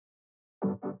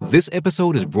This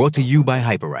episode is brought to you by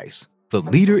Hyperice, the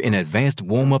leader in advanced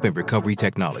warm-up and recovery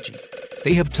technology.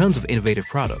 They have tons of innovative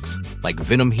products, like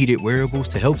Venom-heated wearables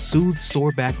to help soothe sore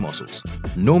back muscles,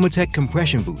 Normatec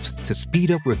compression boots to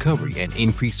speed up recovery and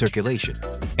increase circulation,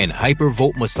 and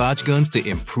Hypervolt massage guns to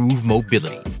improve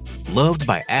mobility. Loved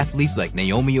by athletes like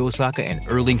Naomi Osaka and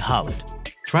Erling Haaland.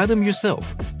 Try them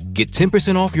yourself. Get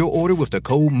 10% off your order with the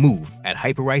code MOVE at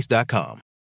hyperice.com.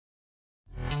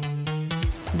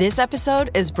 This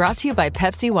episode is brought to you by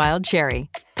Pepsi Wild Cherry.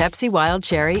 Pepsi Wild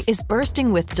Cherry is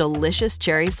bursting with delicious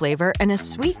cherry flavor and a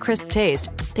sweet, crisp taste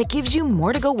that gives you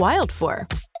more to go wild for.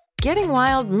 Getting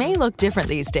wild may look different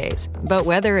these days, but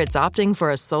whether it's opting for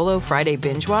a solo Friday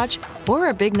binge watch or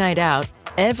a big night out,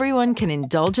 everyone can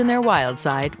indulge in their wild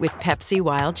side with Pepsi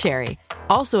Wild Cherry.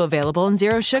 Also available in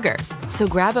Zero Sugar. So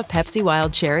grab a Pepsi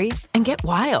Wild Cherry and get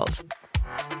wild.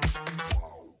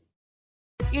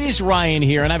 It is Ryan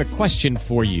here, and I have a question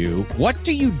for you. What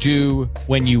do you do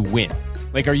when you win?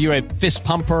 Like, are you a fist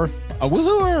pumper, a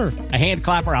woo-hooer, a hand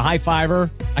clapper, a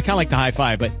high-fiver? I kind of like the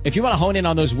high-five, but if you want to hone in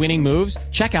on those winning moves,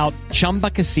 check out Chumba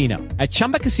Casino. At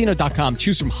ChumbaCasino.com,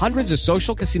 choose from hundreds of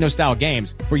social casino-style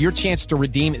games for your chance to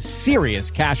redeem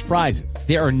serious cash prizes.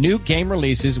 There are new game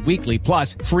releases weekly,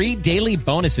 plus free daily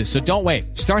bonuses, so don't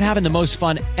wait. Start having the most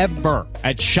fun ever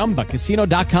at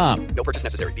ChumbaCasino.com. No purchase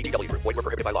necessary. VGW Group. Void where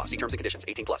prohibited by law. See terms and conditions.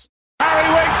 18+. Harry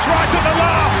Winks right at the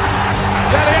last.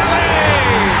 Dele Alli.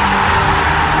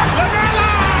 Lamela.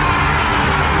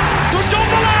 To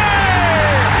Dombele.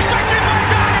 Stuck in by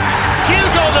Ghana.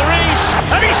 Hugo Lloris.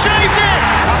 And he saved it.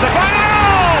 And the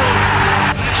finals.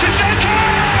 Sissoko.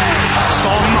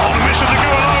 Son on a mission to go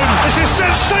alone. This is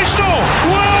sensational.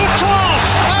 World class.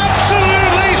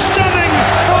 Absolutely stunning.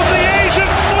 From the Asian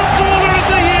Footballer of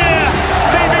the Year.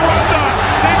 Stevie Wonder.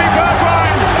 Stevie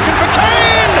Bergwijn. Looking for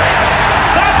Kane.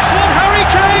 That's what Harry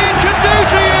Kane can do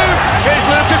to you. Here's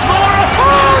Lucas Moura.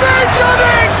 Oh, they've done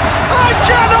it! I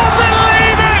cannot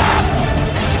believe it!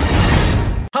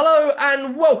 Hello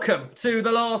and welcome to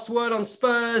The Last Word on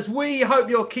Spurs. We hope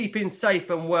you're keeping safe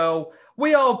and well.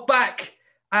 We are back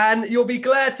and you'll be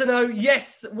glad to know,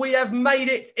 yes, we have made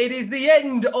it. It is the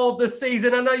end of the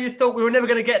season. I know you thought we were never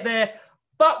going to get there,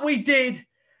 but we did.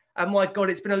 And my God,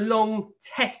 it's been a long,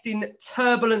 testing,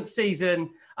 turbulent season.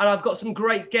 And I've got some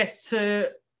great guests to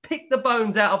pick the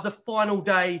bones out of the final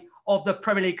day of the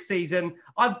Premier League season.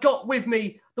 I've got with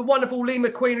me the wonderful Lee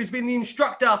McQueen, who's been the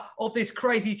instructor of this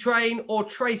crazy train, or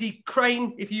Tracy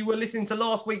Crane, if you were listening to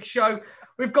last week's show.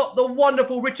 We've got the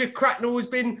wonderful Richard Cracknell, who's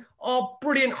been our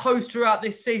brilliant host throughout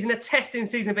this season, a testing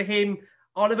season for him.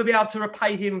 I'll never be able to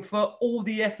repay him for all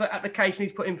the effort, application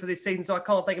he's put in for this season, so I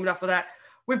can't thank him enough for that.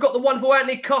 We've got the wonderful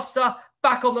Anthony Costa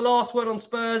back on The Last Word on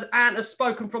Spurs and has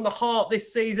spoken from the heart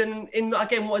this season in,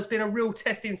 again, what has been a real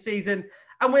testing season.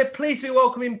 And we're pleased to be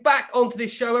welcoming back onto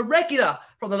this show a regular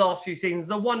from the last few seasons,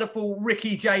 the wonderful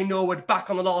Ricky J. Norwood back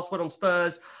on The Last Word on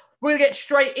Spurs. We're going to get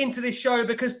straight into this show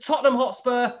because Tottenham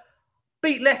Hotspur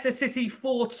beat Leicester City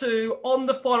 4-2 on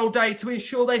the final day to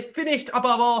ensure they finished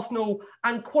above Arsenal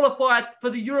and qualified for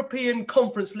the European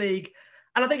Conference League.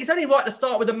 And I think it's only right to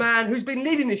start with a man who's been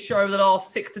leading this show over the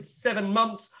last 6 to 7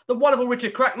 months, the wonderful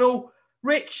Richard Cracknell.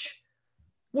 Rich,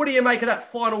 what do you make of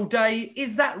that final day?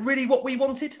 Is that really what we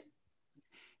wanted?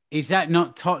 Is that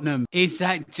not Tottenham? Is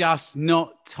that just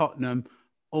not Tottenham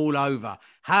all over?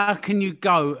 How can you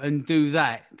go and do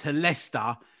that to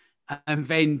Leicester and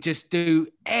then just do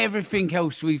everything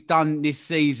else we've done this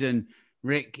season,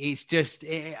 Rick? It's just,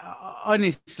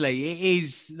 honestly, it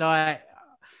is like,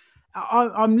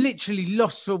 I'm literally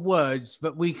lost for words,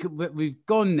 but we've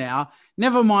gone now.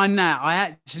 Never mind that. I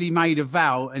actually made a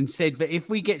vow and said that if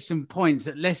we get some points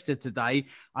at Leicester today,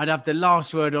 I'd have The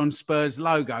Last Word on Spurs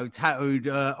logo tattooed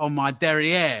on my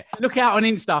derriere. Look out on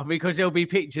Insta because there'll be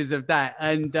pictures of that.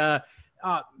 And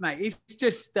mate, it's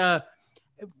just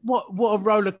what a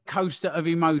roller coaster of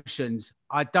emotions.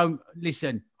 I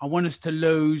want us to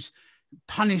lose,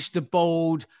 punish the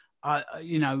board.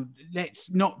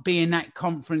 Let's not be in that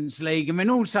Conference League. And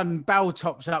then all of a sudden, Bell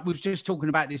tops up. We were just talking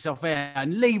about this off air,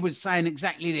 and Lee was saying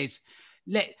exactly this.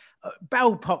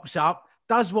 Bell pops up,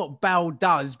 does what Bell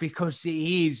does because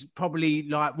he is probably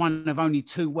like one of only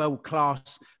two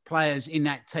world-class players in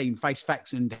that team. Face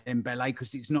facts and Dembele,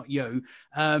 because it's not you.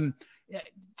 Do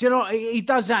you know, he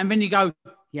does that, and then you go,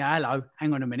 yeah, hello,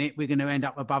 hang on a minute. We're going to end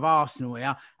up above Arsenal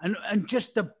here. And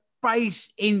just the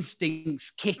base instincts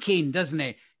kick in, doesn't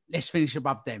it? Let's finish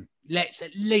above them. Let's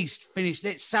at least finish.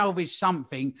 Let's salvage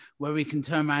something where we can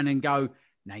turn around and go,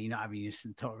 no, you're not having your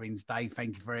St. Torrens Day.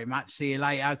 Thank you very much. See you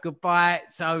later. Goodbye.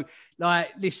 So,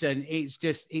 listen,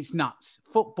 it's nuts.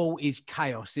 Football is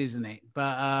chaos, isn't it?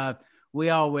 But we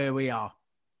are where we are.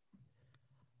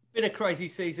 Been a crazy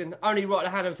season. Only right to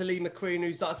hand over to Lee McQueen,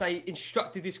 who's, like I say,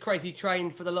 instructed this crazy train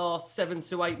for the last 7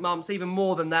 to 8 months. Even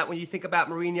more than that, when you think about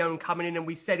Mourinho and coming in, and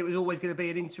we said it was always going to be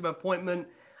an interim appointment.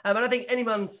 And I think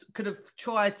anyone could have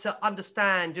tried to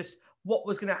understand just what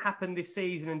was going to happen this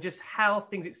season and just how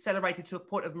things accelerated to a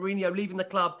point of Mourinho leaving the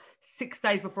club 6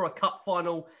 days before a cup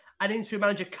final, an interim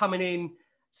manager coming in,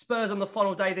 Spurs on the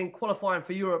final day, then qualifying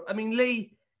for Europe. I mean,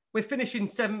 Lee, we're finishing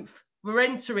 7th. We're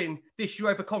entering this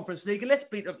Europa Conference League, and let's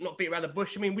not beat around the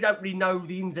bush. I mean, we don't really know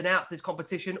the ins and outs of this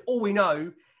competition. All we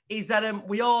know is that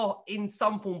we are in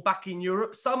some form back in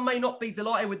Europe. Some may not be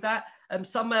delighted with that.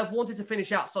 Some may have wanted to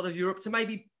finish outside of Europe to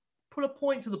maybe pull a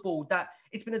point to the board that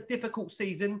it's been a difficult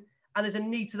season and there's a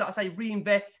need to, like I say,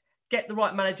 reinvest, get the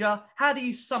right manager. How do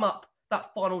you sum up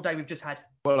that final day we've just had?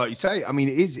 Well, like you say, I mean,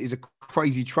 it is a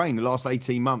crazy train. The last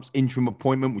 18 months, interim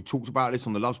appointment. We talked about this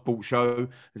on the Love Sport show.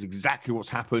 That's exactly what's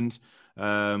happened.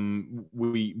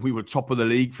 We were top of the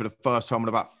league for the first time in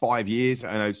about 5 years.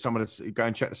 I know some of us go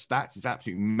and check the stats. It's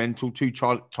absolutely mental. 2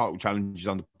 title challenges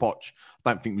under Poch.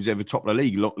 I don't think was ever top of the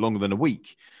league longer than a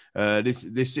week.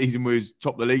 This season we was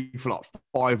top of the league for like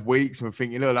 5 weeks, and we're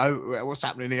thinking, hello, what's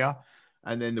happening here?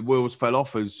 And then the wheels fell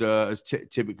off as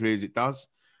typically as it does.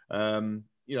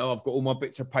 I've got all my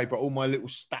bits of paper, all my little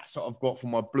stats that I've got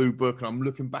from my blue book, and I'm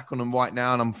looking back on them right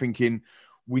now, and I'm thinking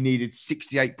we needed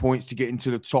 68 points to get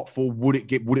into the top 4. Would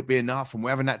it be enough? And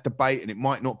we're having that debate, and it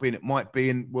might not be, and it might be,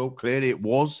 and well, clearly it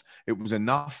was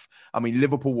enough. I mean,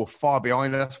 Liverpool were far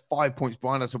behind us, 5 points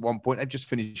behind us at one point. They just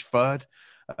finished 3rd.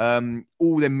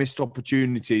 All them missed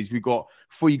opportunities. We got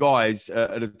 3 guys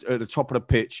at the top of the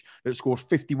pitch that scored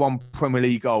 51 Premier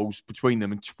League goals between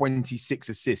them and 26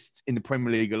 assists in the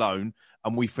Premier League alone,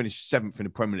 and we finished 7th in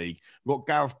the Premier League. We've got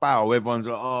Gareth Bale. Everyone's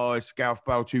like, oh, it's Gareth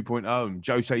Bale 2.0, and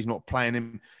Jose's not playing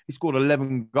him. He scored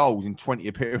 11 goals in 20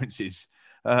 appearances.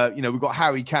 We've got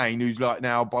Harry Kane, who's like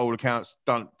now, by all accounts,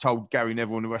 told Gary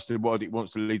Neville and the rest of the world he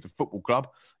wants to leave the football club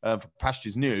for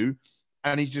pastures new.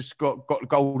 And he's just got the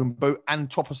golden boot and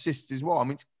top assists as well. I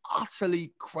mean, it's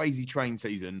utterly crazy train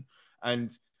season.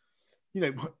 And,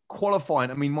 qualifying,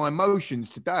 I mean, my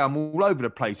emotions today, I'm all over the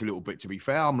place a little bit, to be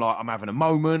fair. I'm having a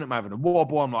moment. I'm having a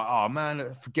wobble. I'm like, oh,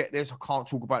 man, forget this. I can't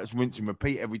talk about this rinse and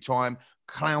repeat every time.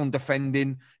 Clown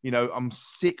defending. I'm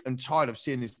sick and tired of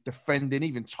seeing this defending.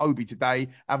 Even Toby today,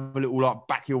 have a little,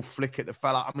 back heel flick at the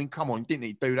fella. I mean, come on, didn't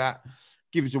he do that?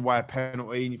 Give us away a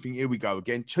penalty, and you think, here we go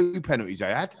again. 2 penalties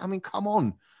they had. I mean, come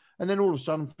on. And then all of a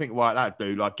sudden, think, right, that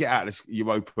dude, get out of this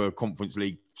Europa Conference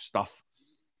League stuff.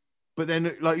 But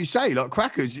then, like you say,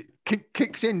 crackers,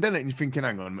 kicks in, doesn't it? And you're thinking,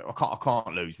 hang on, I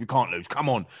can't lose. We can't lose. Come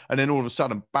on. And then all of a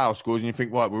sudden, Bale scores, and you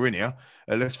think, right, we're in here.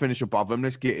 Let's finish above them.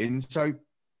 Let's get in. So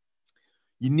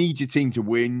you need your team to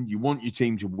win. You want your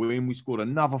team to win. We scored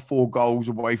another 4 goals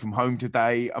away from home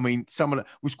today. I mean,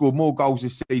 we scored more goals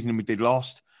this season than we did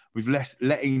last. We've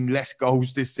letting less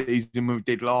goals this season than we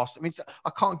did last. I mean, I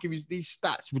can't give you these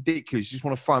stats, ridiculous. You just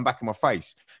want to throw them back in my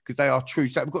face because they are true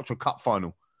stats. We've got to a cup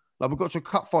final. We've got to a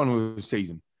cup final this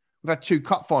season. We've had 2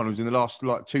 cup finals in the last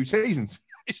 2 seasons.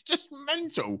 It's just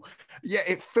mental. Yeah,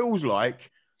 it feels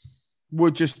like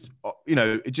we're just,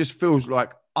 it just feels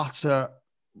like utter.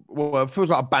 Well, it feels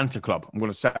like a banter club. I'm going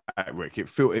to say that, Rick. It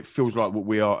feels like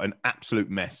we are an absolute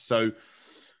mess. So.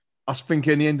 I think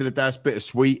in the end of the day, it's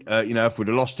bittersweet. If we'd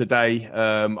have lost today,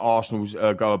 Arsenal's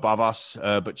go above us,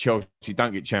 but Chelsea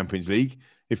don't get Champions League.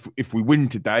 If we win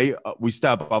today, we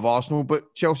stay above Arsenal,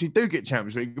 but Chelsea do get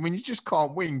Champions League. I mean, you just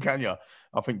can't win, can you?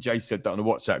 I think Jay said that on the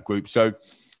WhatsApp group. So,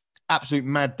 absolute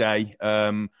mad day.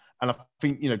 And I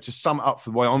think, to sum it up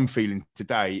for the way I'm feeling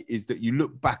today is that you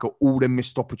look back at all the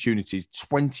missed opportunities,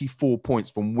 24 points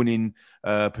from winning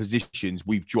positions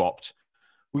we've dropped.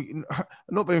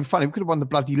 Not being funny, we could have won the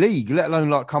bloody league, let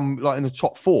alone come in the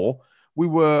top 4. We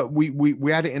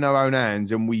had it in our own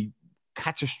hands, and we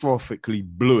catastrophically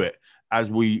blew it as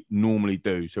we normally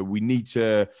do. So we need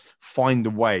to find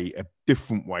a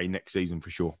different way next season for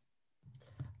sure.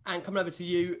 And coming over to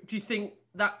you, do you think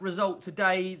that result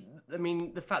today, I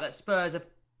mean, the fact that Spurs have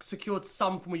secured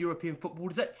some from a European football,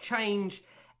 does that change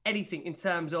anything in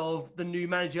terms of the new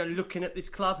manager looking at this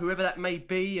club, whoever that may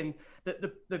be, and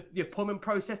the appointment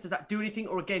process? Does that do anything?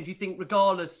 Or again, do you think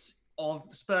regardless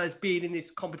of Spurs being in this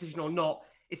competition or not,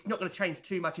 it's not going to change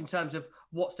too much in terms of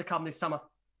what's to come this summer?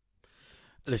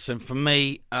 Listen, for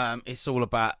me, it's all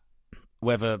about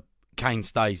whether Kane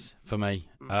stays for me.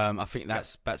 I think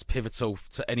that's pivotal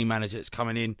to any manager that's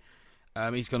coming in.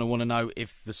 He's going to want to know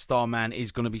if the star man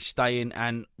is going to be staying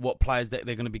and what players that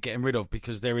they're going to be getting rid of,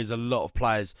 because there is a lot of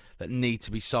players that need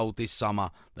to be sold this summer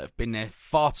that have been there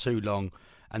far too long.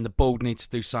 and the board needs to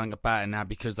do something about it now,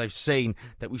 because they've seen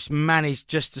that we've managed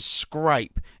just to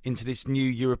scrape into this new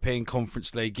European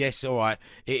Conference League. Yes, all right,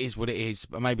 it is what it is,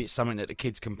 but maybe it's something that the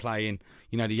kids can play in,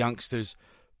 the youngsters.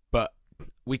 But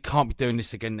we can't be doing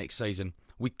this again next season.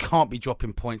 We can't be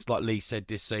dropping points like Lee said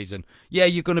this season. Yeah,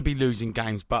 you're going to be losing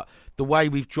games, but the way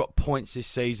we've dropped points this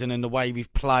season and the way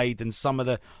we've played and some of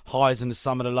the highs and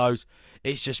some of the lows,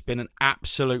 it's just been an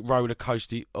absolute roller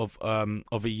coaster of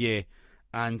a year,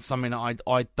 and something that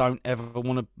I don't ever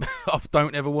want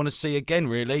to see again,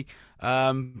 really,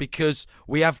 because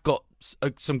we have got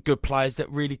some good players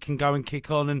that really can go and kick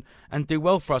on and do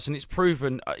well for us, and it's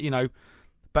proven,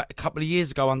 back a couple of years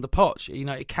ago under Poch,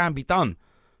 it can be done.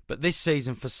 But this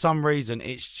season, for some reason,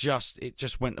 it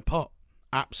just went to pot.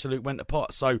 Absolute went to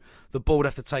pot. So the board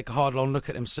have to take a hard long look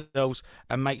at themselves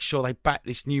and make sure they back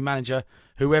this new manager,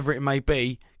 whoever it may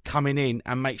be, coming in,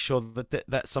 and make sure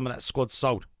that some of that squad's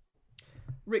sold.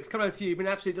 Rick's coming over to you. Been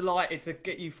absolutely delighted to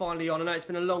get you finally on. I know it's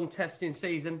been a long testing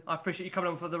season. I appreciate you coming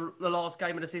on for the last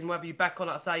game of the season. We'll have you back on,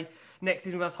 like I say, next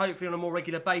season with us, hopefully on a more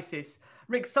regular basis.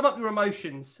 Rick, sum up your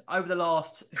emotions over the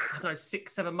last,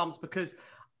 6-7 months, because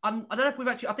I don't know if we've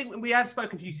actually... I think we have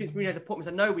spoken to you since Mourinho's appointments.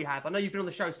 I know we have. I know you've been on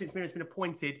the show since Mourinho's been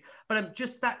appointed. But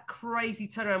just that crazy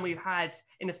turnaround we've had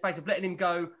in the space of letting him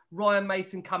go, Ryan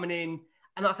Mason coming in.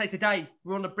 And like I say, today,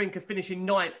 we're on the brink of finishing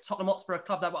 9th. Tottenham Hotspur, a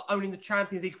club that were owning the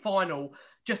Champions League final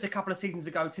just a couple of seasons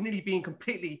ago, to nearly being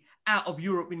completely out of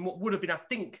Europe in what would have been, I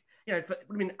think, it would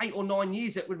have been 8 or 9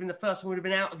 years. It would have been the first one we would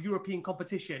have been out of European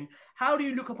competition. How do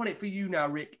you look upon it for you now,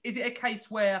 Rick? Is it a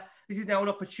case where this is now an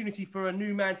opportunity for a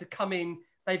new man to come in?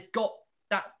 They've got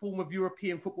that form of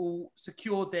European football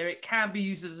secured there. It can be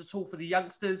used as a tool for the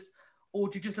youngsters. Or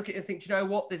do you just look at it and think, you know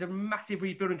what, there's a massive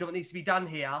rebuilding job that needs to be done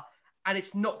here, and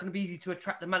it's not going to be easy to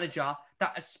attract the manager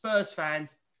that, as Spurs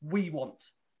fans, we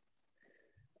want?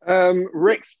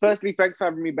 Rick, firstly, thanks for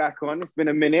having me back on. It's been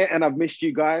a minute and I've missed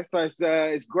you guys. So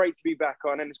it's great to be back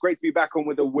on, and it's great to be back on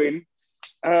with a win.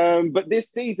 But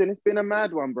this season, it's been a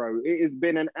mad one, bro. It has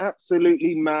been an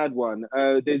absolutely mad one.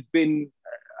 There's been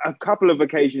a couple of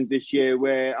occasions this year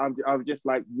where I'm just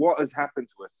like, what has happened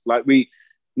to us? Like, we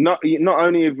not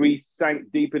only have we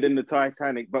sank deeper than the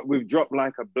Titanic, but we've dropped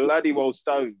like a bloody well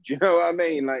stone. Do you know what I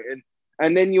mean? Like,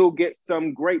 and then you'll get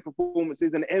some great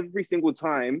performances, and every single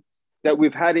time that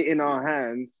we've had it in our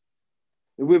hands,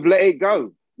 we've let it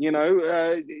go. We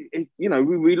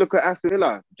look at Aston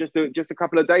Villa just a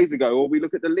couple of days ago, or we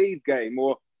look at the Leeds game,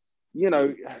 or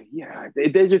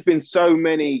there's just been so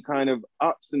many kind of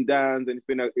ups and downs, and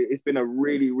it's been a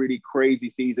really, really crazy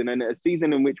season, and a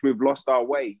season in which we've lost our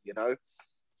way.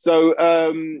 So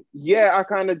I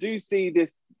kind of do see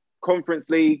this Conference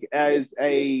League as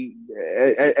a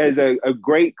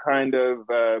great kind of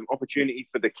opportunity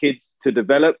for the kids to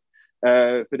develop,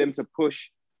 for them to push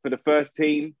for the first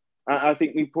team. I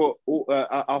think we put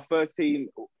our first team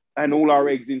and all our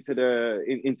eggs into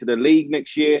the league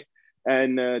next year,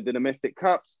 and the domestic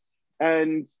cups.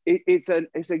 And it's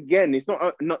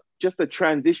not just a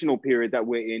transitional period that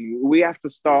we're in. We have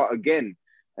to start again.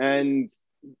 And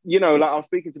like, I was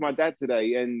speaking to my dad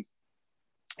today, and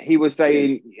he was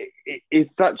saying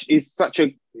it's such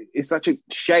a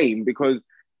shame, because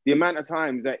the amount of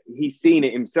times that he's seen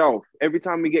it himself, every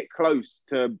time we get close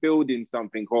to building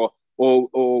something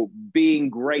or being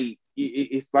great,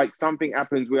 it's like something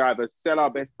happens. We either sell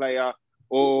our best player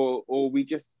or we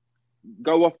just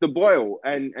go off the boil.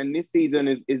 And this season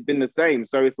has been the same.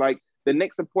 So it's like the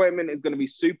next appointment is going to be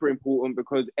super important,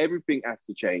 because everything has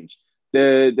to change.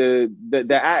 The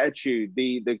attitude,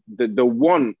 the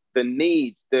want, the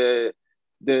needs, the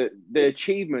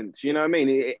achievements, you know what I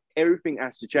mean? Everything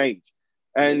has to change.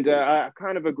 And I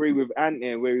kind of agree with Ant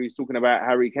here, where he's talking about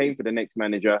Harry Kane for the next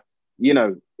manager.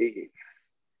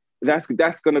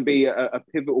 That's going to be a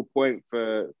pivotal point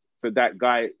for that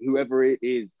guy, whoever it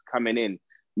is coming in.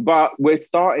 But we're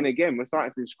starting again. We're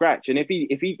starting from scratch. And if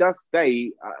he does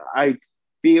stay, I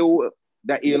feel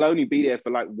that he'll only be there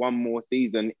for like one more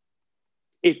season,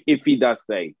 if he does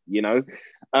stay,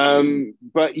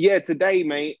 But yeah, today,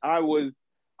 mate, I was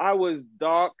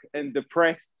dark and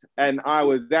depressed, and I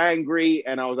was angry,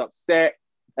 and I was upset,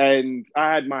 and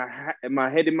I had my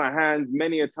head in my hands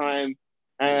many a time.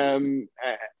 And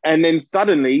then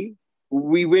suddenly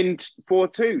we win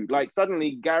 4-2. Like, suddenly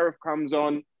Gareth comes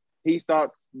on, he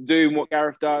starts doing what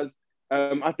Gareth does.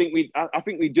 I think we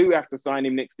do have to sign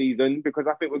him next season, because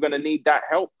I think we're going to need that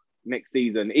help next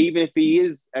season, even if he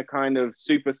is a kind of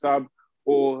super sub,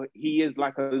 or he is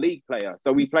like a league player.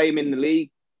 So we play him in the league,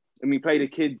 and we play the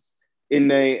kids in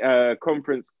the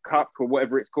Conference Cup, or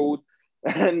whatever it's called.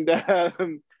 And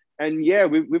yeah,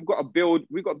 we've got to build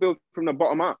from the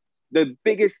bottom up. the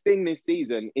biggest thing this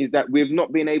season is that we've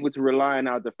not been able to rely on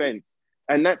our defense.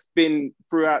 And that's been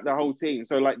throughout the whole team.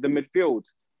 So like the midfield,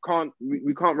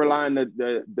 we can't rely on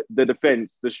the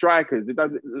defense, the strikers. It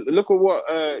doesn't look at what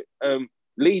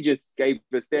Lee just gave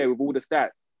us there with all the stats.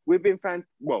 We've been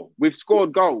we've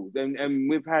scored goals and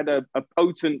we've had a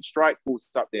potent strike force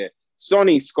up there.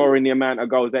 Sonny scoring the amount of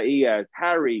goals that he has.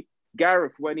 Harry,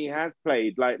 Gareth, when he has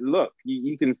played, like, look,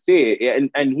 you can see it.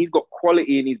 And he's got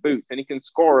quality in his boots and he can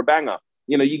score a banger.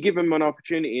 You know, you give him an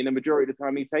opportunity and the majority of the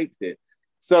time he takes it.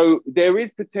 So there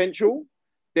is potential.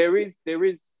 There is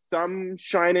some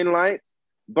shining lights,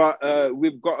 but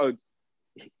we've got to,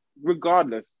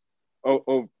 regardless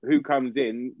of who comes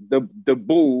in, the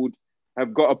board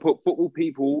have got to put football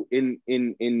people in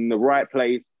the right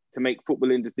place to make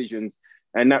footballing decisions.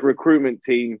 And that recruitment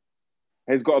team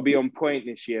has got to be on point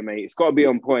this year, mate. It's got to be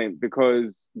on point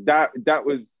because that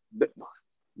was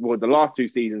the last 2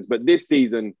 seasons, but this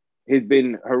season has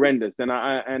been horrendous. And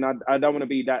I don't want to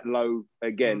be that low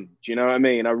again. Do you know what I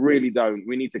mean? I really don't.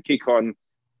 We need to kick on.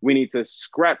 We need to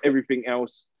scrap everything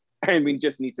else, and we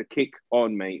just need to kick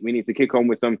on, mate. We need to kick on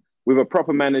with a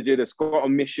proper manager that's got a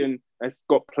mission, that's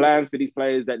got plans for these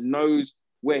players, that knows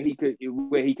where he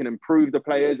can improve the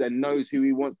players and knows who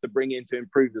he wants to bring in to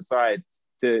improve the side,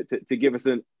 to give us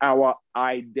our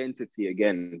identity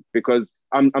again. Because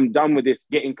I'm done with this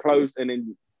getting close and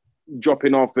then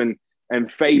dropping off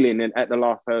and failing at the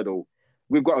last hurdle.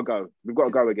 We've got to go. We've got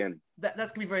to go again. That's going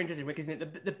to be very interesting, Rick, isn't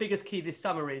it? The biggest key this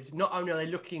summer is not only are they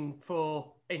looking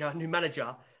for a new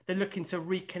manager, they're looking to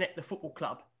reconnect the football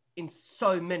club in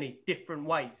so many different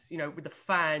ways. You know, with the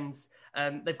fans,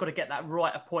 they've got to get that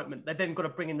right appointment. They've then got to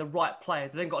bring in the right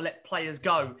players. They've then got to let players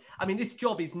go. I mean, this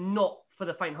job is not for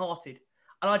the faint-hearted.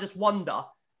 And I just wonder,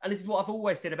 and this is what I've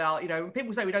always said about, when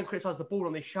people say we don't criticise the board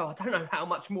on this show, I don't know how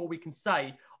much more we can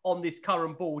say on this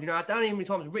current board. I don't know how many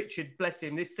times Richard, bless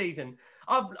him, this season,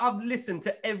 I've listened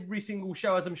to every single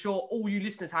show, as I'm sure all you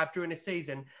listeners have during this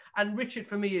season. And Richard,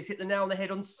 for me, has hit the nail on the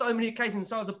head on so many occasions,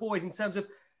 so have the boys, in terms of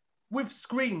we've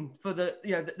screamed for that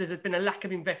there's been a lack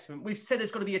of investment. We've said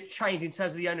there's got to be a change in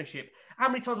terms of the ownership. How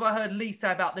many times have I heard Lee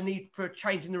say about the need for a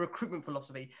change in the recruitment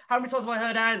philosophy? How many times have I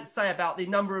heard Ant say about the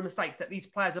number of mistakes that these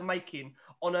players are making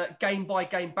on a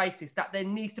game-by-game basis, that there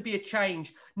needs to be a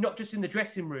change, not just in the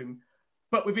dressing room,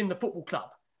 but within the football club?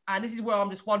 And this is where I'm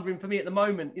just wondering, for me at the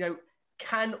moment,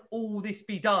 can all this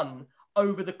be done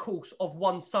over the course of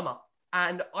one summer?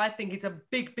 And I think it's a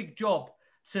big, big job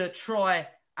to try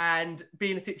and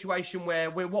be in a situation where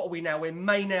what are we now? We're in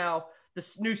May now.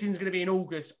 The new season's going to be in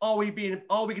August. Are we going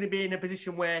to be in a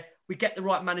position where we get the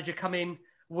right manager come in,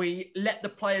 we let the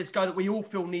players go that we all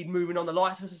feel need moving on, the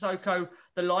likes of Sissoko,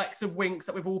 the likes of Winks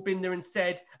that we've all been there and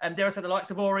said, dare I say the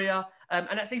likes of Oria, and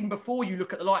that's even before you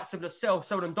look at the likes of Lascelles,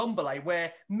 Sol and Ndombele,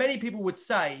 where many people would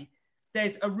say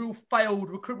there's a real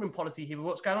failed recruitment policy here with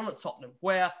what's going on at Tottenham,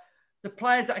 where the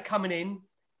players that are coming in,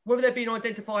 whether they're being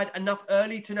identified enough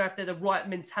early to know if they're the right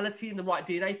mentality and the right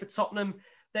DNA for Tottenham,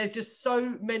 there's just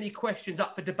so many questions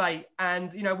up for debate.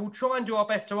 And, we'll try and do our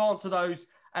best to answer those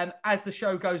as the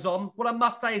show goes on. What I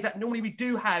must say is that normally we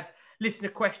do have listener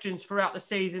questions throughout the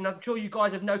season. I'm sure you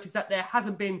guys have noticed that there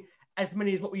hasn't been as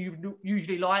many as what we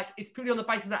usually like. It's purely on the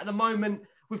basis that at the moment,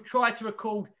 we've tried to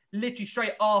record literally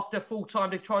straight after full time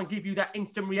to try and give you that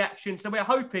instant reaction. So we're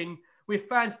hoping, with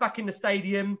fans back in the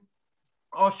stadium,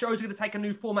 our shows are going to take a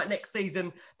new format next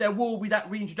season. There will be that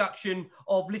reintroduction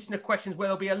of listener questions where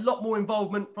there'll be a lot more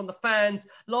involvement from the fans.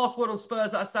 Last Word on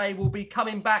Spurs, I say, will be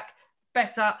coming back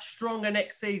better, stronger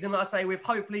next season. Like I say, with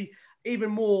hopefully even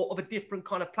more of a different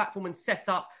kind of platform and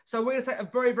setup. So we're going to take a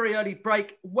very, very early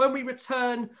break. When we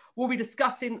return, we'll be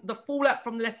discussing the fallout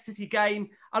from the Leicester City game.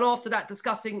 And after that,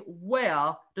 discussing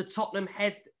where the Tottenham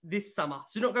head this summer.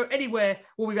 So do not go anywhere.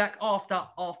 We'll be back after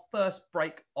our first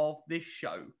break of this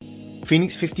show.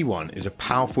 Phoenix 51 is a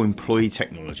powerful employee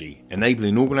technology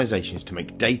enabling organisations to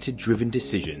make data-driven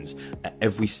decisions at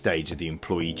every stage of the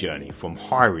employee journey, from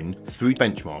hiring through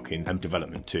benchmarking and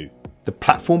development too. The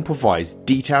platform provides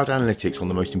detailed analytics on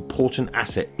the most important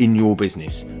asset in your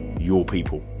business, your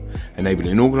people,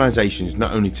 enabling organisations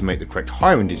not only to make the correct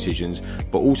hiring decisions,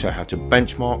 but also how to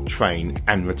benchmark, train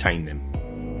and retain them.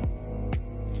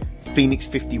 Phoenix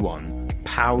 51,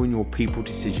 powering your people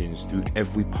decisions through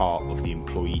every part of the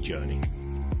employee journey.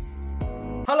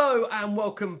 Hello and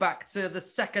welcome back to the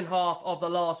second half of the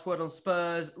Last Word on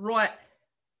Spurs. Right,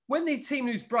 when the team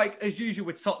news break, as usual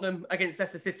with Tottenham against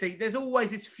Leicester City, there's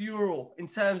always this furor in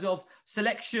terms of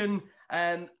selection,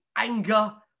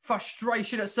 anger,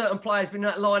 frustration at certain players being in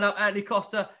that lineup. Anthony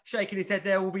Costa shaking his head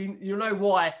there. You'll know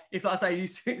why if, like I say, you've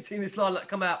seen this lineup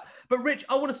come out. But Rich,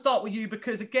 I want to start with you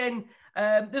because again,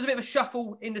 there's a bit of a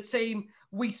shuffle in the team.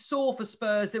 We saw for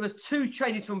Spurs there was 2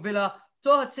 changes from Villa.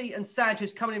 Doherty and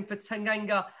Sanchez coming in for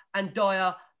Tanganga and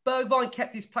Dyer. Bergwijn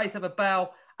kept his place over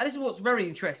Bale. And this is what's very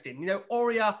interesting. You know,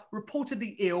 Aurier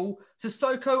reportedly ill.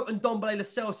 Sissoko and Ndombele Lo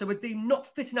Celso were deemed not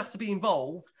fit enough to be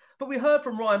involved. But we heard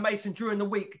from Ryan Mason during the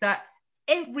week that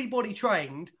everybody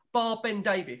trained bar Ben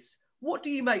Davies. What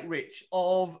do you make, Rich,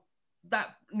 of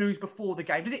that news before the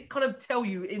game? Does it kind of tell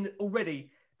you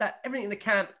already that everything in the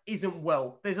camp isn't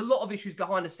well? There's a lot of issues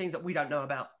behind the scenes that we don't know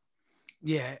about.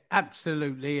 Yeah,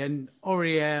 absolutely. And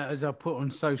Aurier, as I put on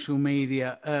social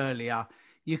media earlier,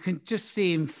 you can just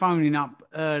see him phoning up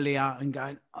earlier and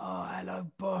going, "Oh,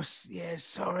 hello, boss. Yeah,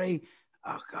 sorry,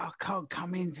 I can't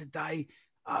come in today.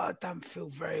 I don't feel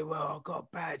very well. I've got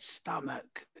a bad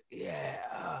stomach."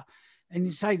 Yeah. And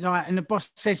you say, like, and the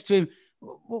boss says to him,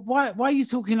 why are you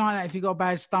talking like that if you've got a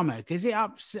bad stomach? Is it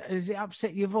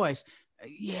upset your voice?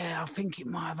 Yeah, I think it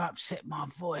might have upset my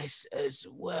voice as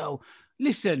well.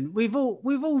 Listen, we've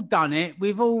all done it.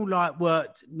 We've all like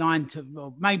worked 9 to,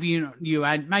 well, maybe not you,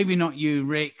 and maybe not you,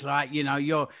 Rick. Like, you know,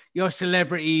 you're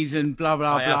celebrities and blah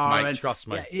blah I blah. have, mate, and, trust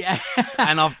me. Yeah.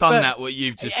 And I've done that. What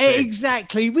you've just said.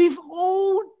 Exactly. We've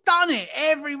all done it.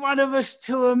 Every one of us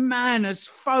to a man has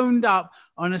phoned up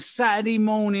on a Saturday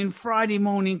morning, Friday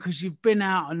morning, because you've been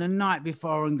out on the night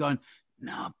before and gone,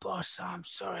 "No, boss, I'm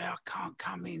sorry, I can't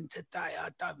come in today. I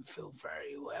don't feel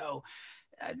very well."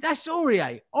 That's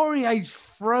Aurier. Aurier's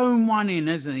thrown one in,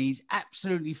 hasn't he? He's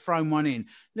absolutely thrown one in.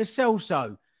 Lo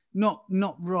Celso, not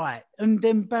right. And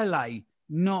Ndombele,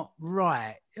 not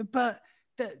right. But,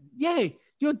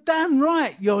 you're damn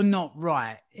right you're not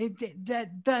right.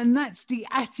 And that's the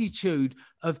attitude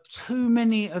of too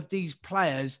many of these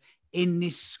players in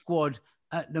this squad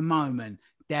at the moment.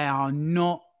 They are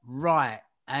not right.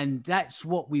 And that's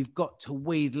what we've got to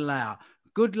wheedle out.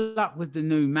 Good luck with the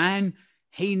new man.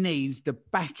 He needs the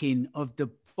backing of the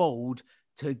board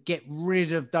to get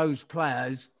rid of those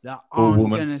players that aren't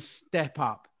going to step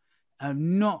up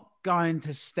and not going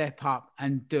to step up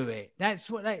and do it. That's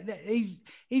what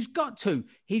he's got to.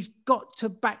 He's got to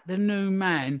back the new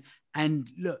man.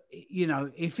 And look, you know,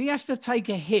 if he has to take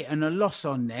a hit and a loss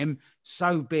on them,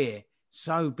 so be it.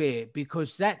 So be it.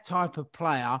 Because that type of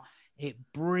player, it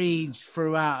breeds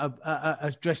throughout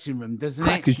a dressing room, doesn't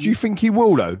it? Because do you think he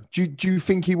will, though? Do you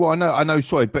think he will? I know.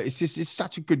 Sorry, but it's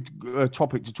such a good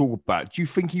topic to talk about. Do you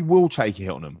think he will take a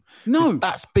hit on him? No,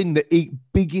 that's been the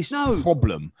biggest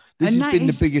problem. This has been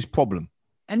the biggest problem,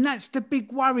 and that's the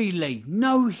big worry, Lee.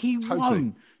 No, he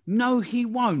won't. No, he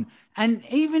won't. And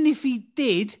even if he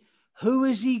did, who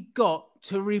has he got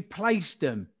to replace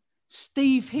them?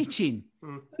 Steve Hitchen,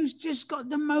 who's just got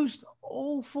the most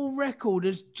awful record,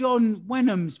 as John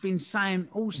Wenham's been saying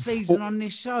all season on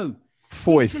this show.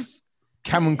 Foyth,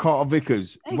 Cameron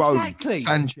Carter-Vickers, exactly. Rose,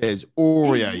 Sanchez,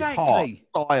 Aurier, exactly.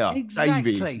 Hart, Dyer,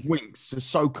 exactly. Davies, Winks,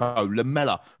 Sissoko,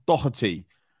 Lamela, Doherty.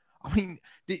 I mean,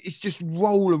 it's just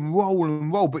roll and roll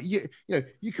and roll. But you can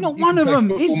not one of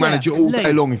them is manager all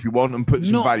day long if you want and put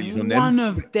some values on them. One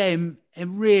of them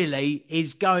really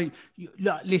is going.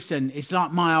 Listen, it's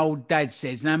like my old dad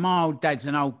says. Now, my old dad's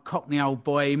an old Cockney old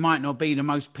boy. He might not be the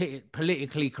most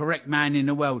politically correct man in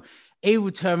the world. He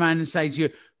would turn around and say to you,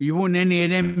 "You wouldn't any of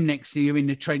them next to you in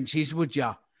the trenches, would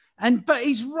you?" But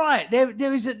he's right.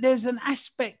 There's an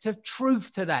aspect of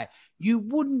truth to that. You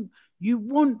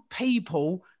want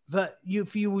people that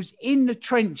if you was in the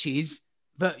trenches,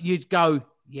 that you'd go,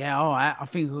 "Yeah, all right, I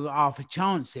think we've got half a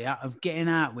chance here of getting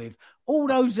out with." All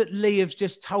those that Lee has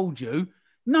just told you,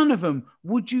 none of them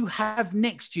would you have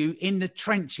next to you in the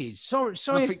trenches. Sorry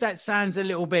if that sounds a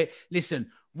little bit,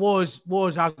 listen, was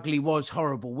ugly, was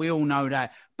horrible. We all know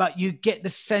that. But you get the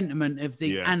sentiment of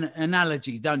the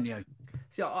analogy, don't you?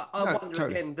 See, I wonder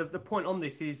again, the point on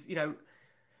this is, you know,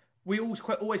 we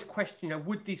always question, you know,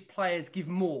 would these players give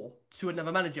more to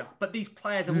another manager? But these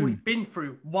players have already been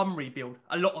through one rebuild.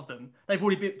 A lot of them, some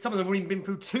of them have already been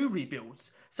through 2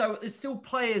 rebuilds. So there's still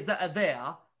players that are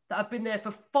there that have been there for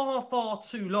far, far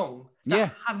too long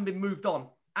that haven't been moved on.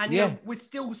 And you know, we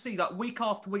still see like week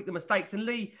after week the mistakes. And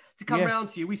Lee, to come round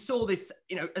to you, we saw this,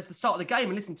 you know, as the start of the game.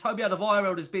 And listen, Toby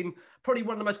Alderweireld has been probably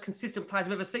one of the most consistent players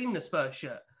I've ever seen in the Spurs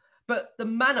shirt. But the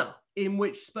manner in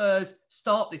which Spurs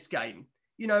start this game,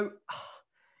 you know,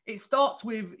 it starts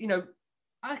with, you know,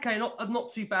 okay,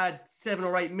 not too bad 7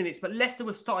 or 8 minutes, but Leicester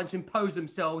was starting to impose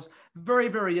themselves very,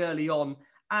 very early on.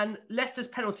 And Leicester's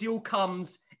penalty all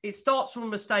comes. It starts from a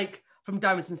mistake from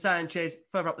Davinson Sanchez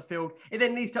further up the field. It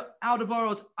then leads to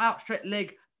Alderweireld's outstretched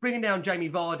leg, bringing down Jamie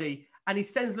Vardy. and he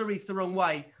sends Lloris the wrong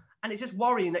way. And it's just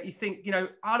worrying that you think, you know,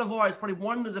 Alvaro is probably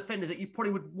one of the defenders that you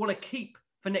probably would want to keep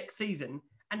for next season,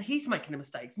 and he's making the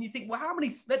mistakes. And you think, well, how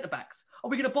many centre backs are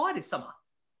we going to buy this summer?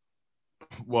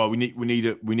 Well, we need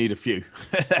a few.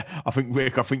 I think,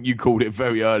 Rick, you called it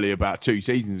very early, about 2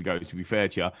 seasons ago, to be fair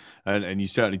to you, and you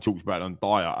certainly talked about it on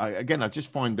Dyer. I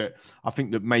just find that I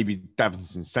think that maybe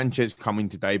Davinson Sanchez come in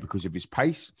today because of his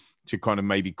pace to kind of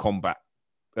maybe combat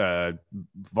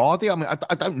Vardy. I mean,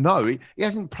 I don't know. He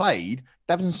hasn't played.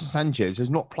 Davinson Sanchez has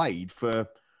not played for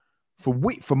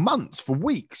months, for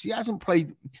weeks. He hasn't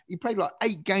played. He played like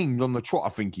 8 games on the trot, I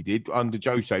think he did, under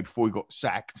Jose before he got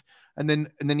sacked. And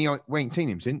then we ain't seen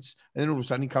him since. And then all of a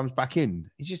sudden he comes back in.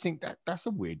 You just think that's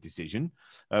a weird decision.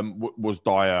 Was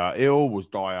Dyer ill? Was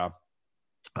Dyer,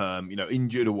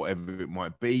 injured or whatever it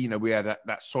might be? You know, we had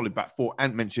that solid back four.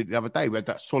 Ant mentioned it the other day. We had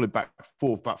that solid back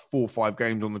four, about 4 or 5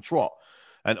 games on the trot.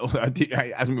 And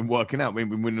it hasn't been working out. We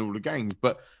haven't been winning all the games.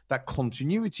 But that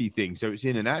continuity thing, so it's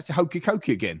in and out. It's a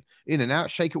hokey-cokey again. In and out,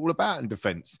 shake it all about in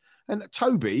defence. And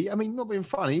Toby, I mean, not being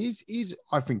funny, he's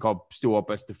I think, still our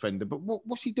best defender. But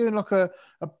what's he doing, like a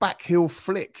backheel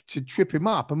flick to trip him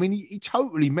up? I mean, he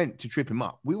totally meant to trip him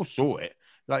up. We all saw it.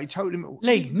 Like, he totally...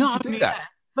 Lee, not only that.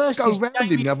 Go round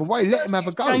him the other way. Let him have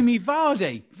a go. Jamie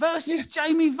Vardy versus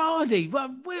Jamie Vardy.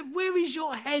 Well, where is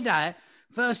your head at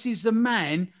versus the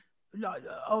man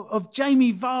of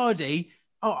Jamie Vardy?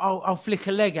 I'll flick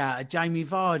a leg out of Jamie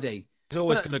Vardy. He's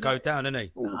always going to go down,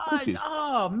 isn't he?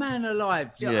 Oh, man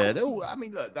alive. Yeah, I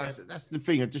mean, look, that's the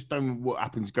thing. I just don't know what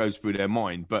happens goes through their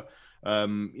mind. But,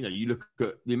 you look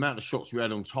at the amount of shots we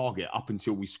had on target up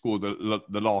until we scored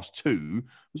the last 2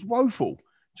 was woeful.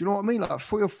 Do you know what I mean? Like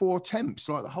 3 or 4 attempts,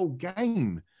 like the whole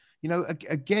game. You know,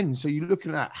 again, so you're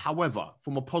looking at, however,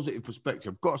 from a positive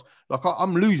perspective,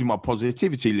 I'm losing my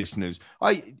positivity, listeners.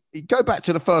 I go back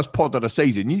to the first pod of the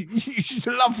season. You used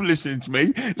to love listening to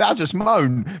me. Now I just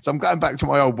moan. So I'm going back to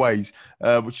my old ways,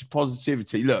 which is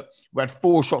positivity. Look, we had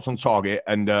 4 shots on target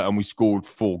and we scored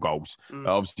 4 goals.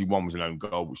 Obviously, 1 was an own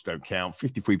goal, which don't count.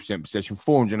 53% possession,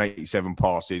 487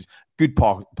 passes, good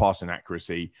passing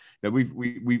accuracy. You know,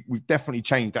 we've definitely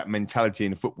changed that mentality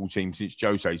in the football team since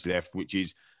Jose's left, which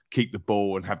is keep the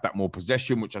ball and have that more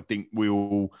possession, which I think we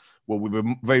were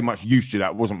very much used to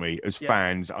that, wasn't we, as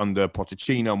fans under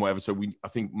Pochettino and whatever. So I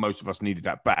think most of us needed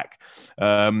that back.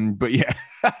 But yeah,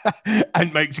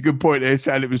 and makes a good point there,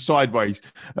 saying it was sideways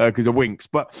because of Winks.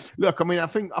 But look, I mean, I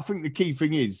think the key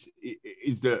thing is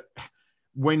that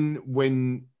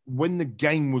when the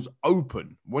game was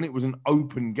open, when it was an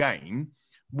open game,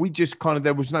 we just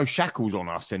there was no shackles on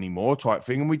us anymore type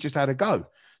thing, and we just had a go.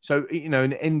 So, you know,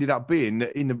 and it ended up being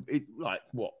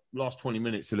last 20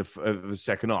 minutes of the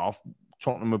second half,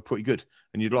 Tottenham were pretty good.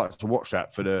 And you'd like to watch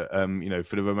that for the,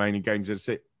 for the remaining games of the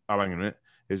season. Oh, hang on a minute.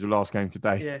 Here's the last game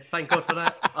today. Yeah, thank God for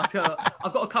that. I've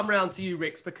got to come round to you,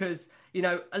 Ricks, because, you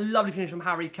know, a lovely finish from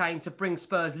Harry Kane to bring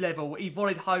Spurs level. He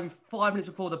volleyed home 5 minutes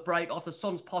before the break after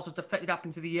Son's pass was deflected up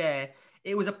into the air.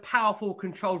 It was a powerful,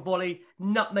 controlled volley,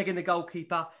 nutmegging the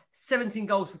goalkeeper. 17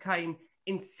 goals for Kane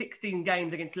in 16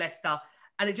 games against Leicester.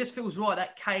 And it just feels right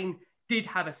that Kane did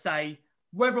have a say.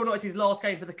 Whether or not it's his last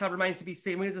game for the club remains to be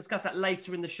seen. We're going to discuss that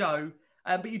later in the show.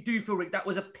 But you do feel, Rick, that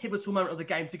was a pivotal moment of the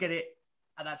game to get it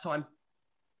at that time.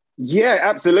 Yeah,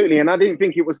 absolutely. And I didn't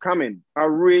think it was coming. I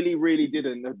really, really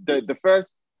didn't. The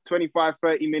first 25,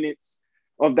 30 minutes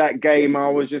of that game, I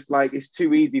was just like, it's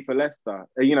too easy for Leicester.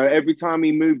 You know, every time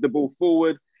he moved the ball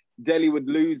forward, Dele would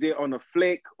lose it on a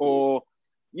flick, or,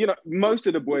 you know, most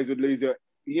of the boys would lose it.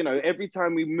 You know, every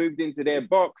time we moved into their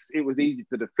box, it was easy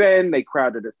to defend. They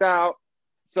crowded us out.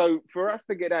 So for us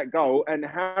to get that goal, and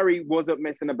Harry wasn't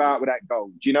messing about with that goal.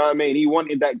 Do you know what I mean? He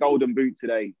wanted that golden boot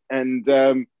today. And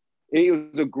it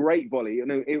was a great volley.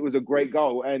 And it was a great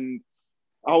goal. And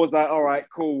I was like, all right,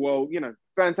 cool. Well, you know,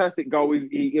 fantastic goal.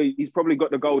 He's probably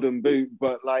got the golden boot,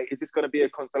 but like, is this going to be a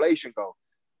consolation goal?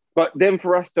 But then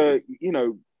for us to, you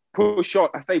know, push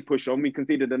on, we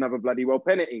conceded another bloody well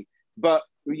penalty. But,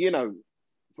 you know,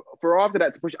 for after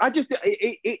that to push,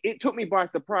 it took me by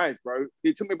surprise, bro.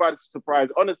 It took me by surprise.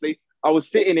 Honestly, I was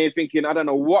sitting here thinking, I don't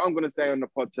know what I'm going to say on the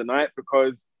pod tonight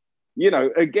because, you know,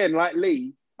 again, like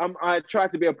Lee, I try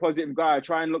to be a positive guy. I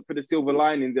try and look for the silver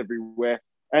linings everywhere.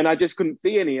 And I just couldn't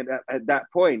see any at that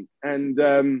point.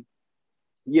 And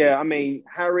yeah, I mean,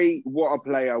 Harry, what a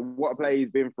player he's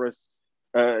been for us.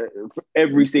 For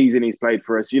every season he's played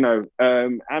for us. You know,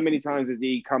 how many times has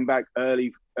he come back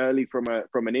early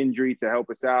from an injury to help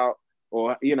us out,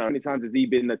 or, you know, how many times has he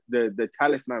been the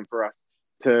talisman for us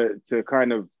to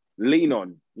kind of lean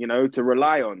on, you know, to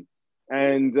rely on.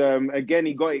 And again,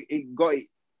 he got it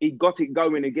he got it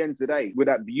going again today with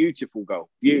that beautiful goal.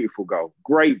 Beautiful goal.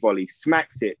 Great volley.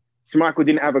 Smacked it. Schmeichel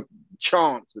didn't have a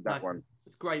chance with that one.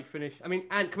 Great finish. I mean,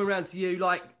 and coming around to you,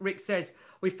 like Rick says,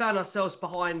 we found ourselves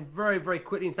behind very, very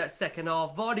quickly into that second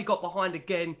half. Vardy got behind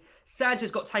again.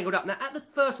 Sanchez got tangled up. Now, at the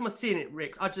first time I seen it,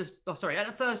 Rick, at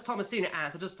the first time I seen it,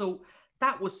 Ant, I just thought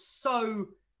that was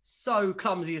so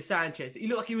clumsy of Sanchez. He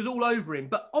looked like he was all over him.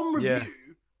 But on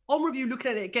review,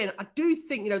 looking at it again, I do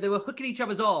think, they were hooking each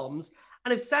other's arms.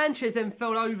 And if Sanchez then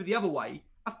fell over the other way,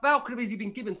 a foul could have easily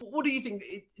been given. What do you think?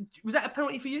 Was that a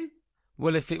penalty for you?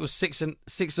 Well, if it was six of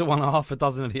one, half a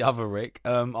dozen of the other, Rick,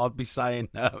 I'd be saying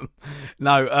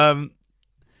no.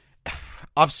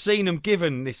 I've seen them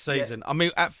given this season. Yeah. I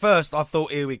mean, at first I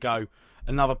thought, here we go,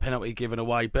 another penalty given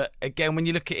away. But again, when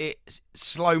you look at it,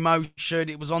 slow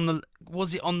motion,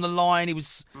 was it on the line? He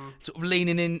was sort of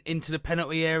leaning into the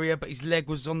penalty area, but his leg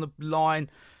was on the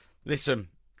line. Listen,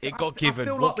 it got given.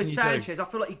 I feel like with Sanchez, I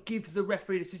feel like he gives the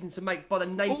referee a decision to make by the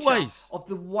nature of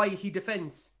the way he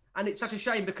defends. And it's such a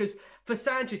shame because for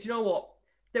Sanchez, you know what?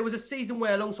 There was a season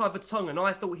where alongside Vertonghen,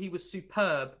 I thought he was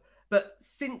superb. But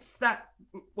since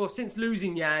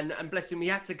losing Jan, and bless him, he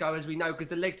had to go, as we know, because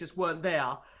the legs just weren't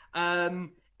there.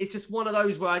 It's just one of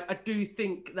those where I do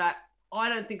think that I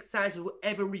don't think Sanchez will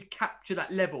ever recapture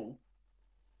that level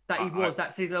that he was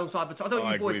that season alongside Vertonghen. I don't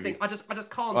know you boys think. I just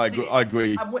can't see it. I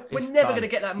agree. And we're never going to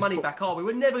get that money back, are we?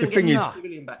 We're never going to get that $2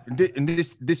 million back. And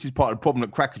this is part of the problem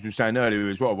that Crackers was saying earlier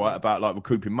as well, right? About like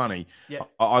recouping money. Yeah.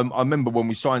 I remember when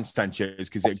we signed Sanchez,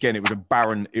 because again it was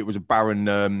a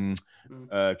barren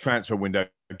transfer window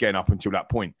again up until that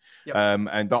point. Yep.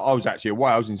 And I was actually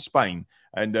away. I was in Spain.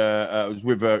 And I was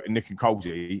with Nick and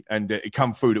Colsey, and it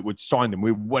come through that we'd signed him.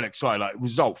 We were well excited. Like,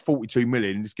 result, 42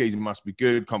 million. This geezer must be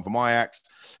good. Come from Ajax.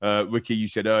 Ricky, you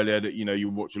said earlier that, you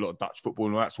watch a lot of Dutch football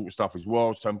and all that sort of stuff as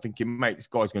well. So I'm thinking, mate, this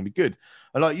guy's going to be good.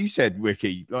 And like you said,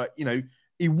 Ricky,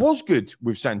 he was good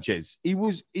with Sanchez. He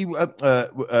alongside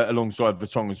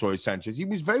Vertonghen, Sanchez. He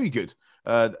was very good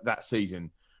that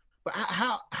season. But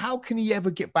how can he ever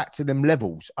get back to them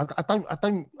levels? I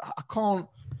can't.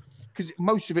 Because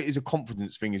most of it is a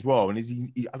confidence thing as well, and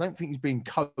I don't think he's being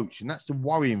coached, and that's the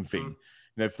worrying thing,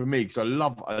 for me. Because I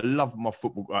love my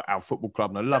football, our football club,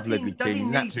 and I love Ledley King. He's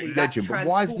an absolute legend. But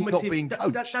why is he not being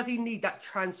coached? Does he need that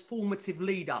transformative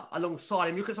leader alongside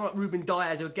him? Look at someone like Ruben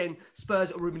Diaz, who again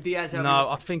Spurs or Ruben Diaz. No,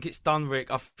 I think it's done,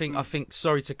 Rick. I think.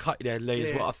 Sorry to cut you there, Lee.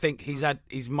 As well. I think he's had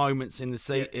his moments in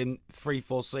the in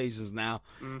 3-4 seasons now.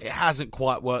 It hasn't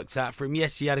quite worked out for him.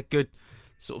 Yes, he had a good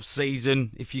sort of season,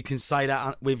 if you can say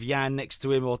that, with Jan next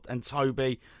to him and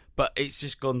Toby, but it's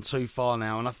just gone too far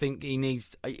now, and I think he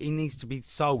needs to be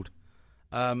sold,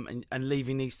 and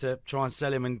Levy needs to try and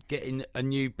sell him and get in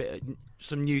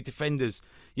some new defenders.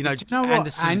 Do you know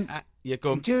Anderson.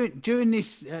 Go on. During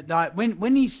this, like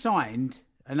when he signed,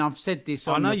 and I've said this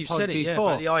on the pod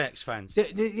before, about the Ajax fans,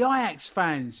 the Ajax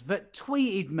fans that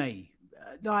tweeted me.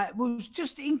 Was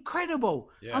just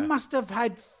incredible. Yeah. I must have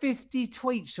had 50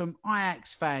 tweets from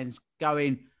Ajax fans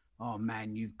going, "Oh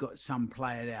man, you've got some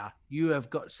player there. You have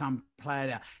got some player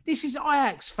there." This is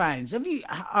Ajax fans. Have you?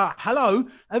 Hello,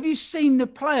 have you seen the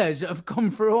players that have gone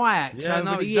through Ajax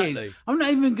over the years? I'm not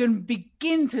even going to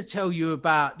begin to tell you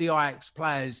about the Ajax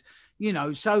players.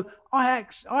 So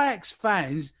Ajax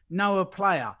fans know a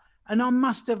player, and I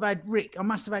must have had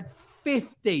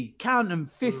 50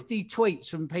 tweets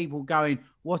from people going,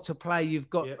 "What a player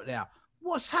you've got there."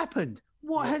 What's happened?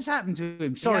 What has happened to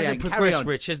him? Sorry, he hasn't progressed,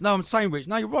 Rich. No, I'm saying, Rich.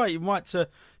 No, you're right. You're right to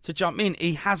jump in.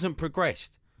 He hasn't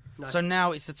progressed. No. So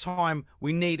now it's the time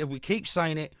we keep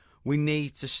saying it, we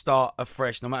need to start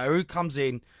afresh. No matter who comes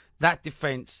in, that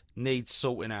defence needs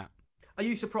sorting out. Are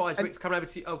you surprised, Rick's coming over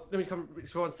to you? Oh, let me come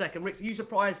for 1 second. Rick, are you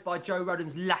surprised by Joe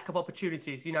Rodon's lack of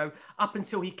opportunities? Up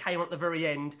until he came at the very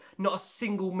end, not a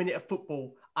single minute of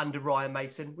football under Ryan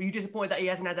Mason. Were you disappointed that he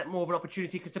hasn't had that more of an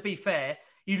opportunity? Because to be fair,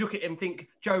 you look at him and think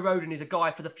Joe Rodon is a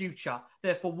guy for the future.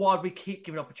 Therefore, why do we keep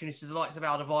giving opportunities to the likes of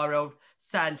Alderweireld,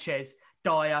 Sanchez,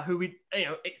 Dyer, who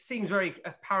it seems very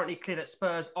apparently clear that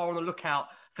Spurs are on the lookout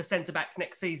for centre-backs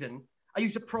next season. Are you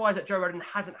surprised that Joe Rodon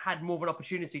hasn't had more of an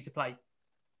opportunity to play?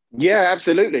 Yeah,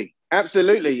 absolutely.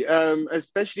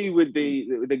 Especially with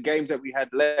the games that we had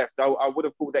left, I would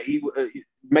have thought that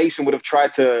Mason would have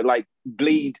tried to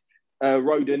bleed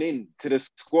Rodon in to the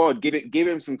squad, give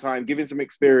him some time, give him some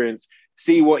experience,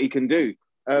 see what he can do.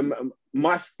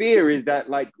 My fear is that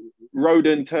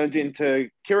Rodon turns into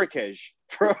Kirikesh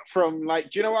from do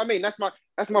you know what I mean? That's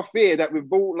my fear, that we've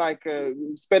bought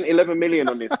spent 11 million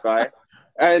on this guy,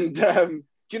 and.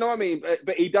 Do you know what I mean?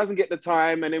 But he doesn't get the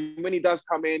time. And then when he does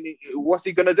come in, what's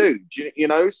he going to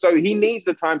do? So he needs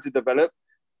the time to develop.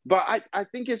 But I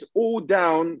think it's all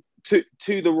down to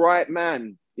the right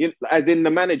man, as in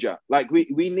the manager. Like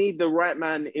we need the right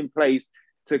man in place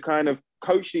to kind of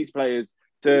coach these players,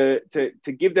 to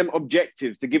give them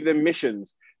objectives, to give them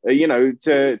missions.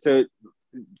 To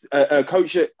a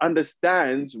coach that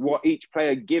understands what each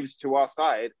player gives to our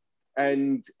side,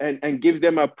 and gives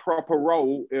them a proper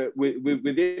role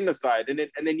within the side, and then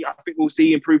I think we'll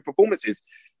see improved performances.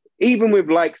 Even with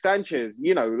like Sanchez,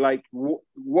 like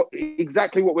what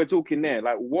exactly what we're talking there,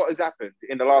 like what has happened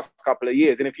in the last couple of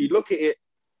years. And if you look at it,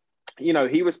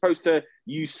 he was supposed to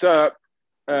usurp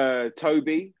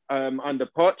Toby under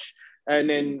Poch, and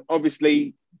then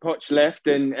obviously Poch left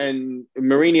and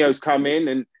Mourinho's come in,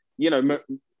 and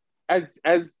as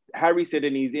Harry said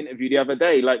in his interview the other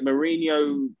day, like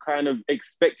Mourinho kind of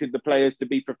expected the players to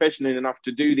be professional enough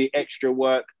to do the extra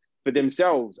work for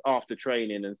themselves after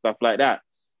training and stuff like that.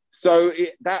 So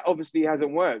that obviously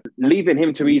hasn't worked. Leaving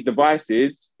him to his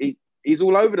devices, he's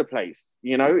all over the place.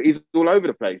 He's all over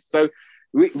the place. So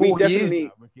we definitely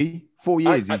 4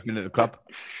 years he's been at the club.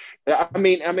 I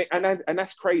mean, and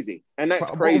that's crazy. And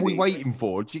that's crazy. What are we waiting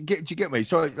for? Do you get me?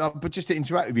 Sorry, but just to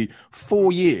interact with you,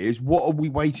 4 years. What are we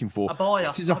waiting for? A buyer.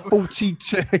 This is a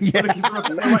 42. Yeah, we're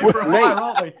for a buyer,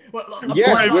 aren't we?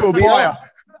 For a buyer.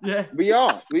 Yeah, we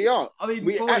are. I mean,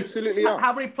 we boys, absolutely are.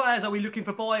 How many players are we looking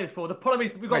for buyers for? The problem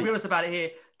is, we've got to be honest about it here.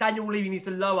 Daniel Levy needs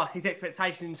to lower his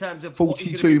expectation in terms of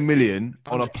 42 million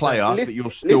on a player that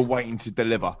you're still waiting to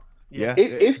deliver. Yeah.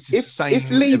 If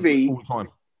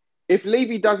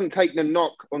Levy doesn't take the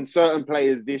knock on certain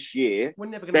players this year,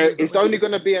 it's only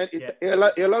going to be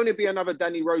it'll only be another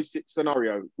Danny Rose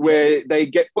scenario where they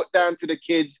get put down to the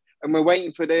kids, and we're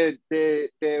waiting for their their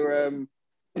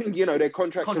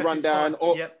contract to run down,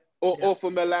 or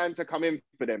for Milan to come in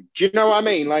for them. Do you know what I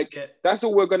mean? Like that's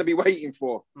all we're going to be waiting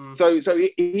for. So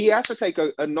he has to take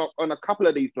a knock on a couple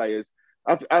of these players.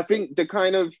 I think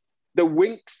the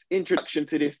Winks introduction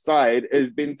to this side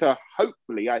has been to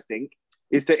hopefully, I think,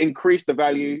 is to increase the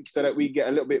value so that we get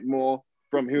a little bit more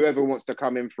from whoever wants to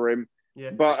come in for him.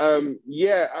 Yeah. But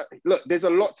look, there's a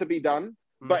lot to be done,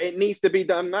 but it needs to be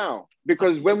done now,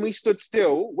 because when we stood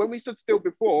still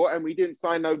before and we didn't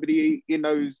sign nobody in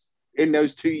those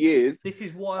 2 years. This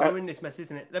is why we're in this mess,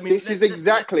 isn't it? I mean, this is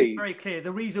exactly let's be very clear.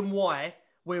 The reason why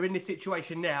we're in this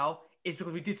situation now is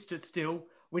because we did stood still.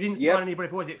 We didn't sign anybody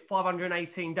for,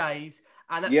 518 days?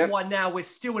 And that's why now we're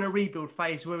still in a rebuild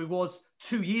phase where we was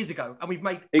 2 years ago. And we've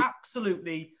made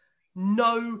absolutely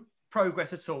no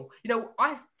progress at all.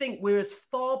 I think we're as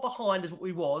far behind as what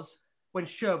we was when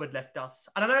Sherwood left us.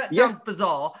 And I know that sounds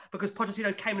bizarre because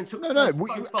Pochettino came and took us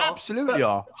so far. Absolutely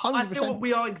are. 100%. I feel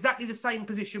we are exactly the same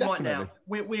position right now.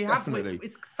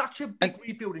 It's such a big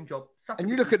rebuilding job. And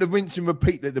you look at the rinse and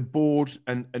repeat that the board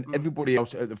and everybody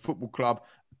else at the football club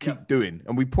keep doing.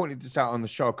 And we pointed this out on the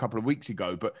show a couple of weeks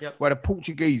ago, but we had a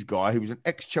Portuguese guy who was an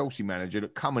ex-Chelsea manager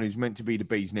that come and who's meant to be the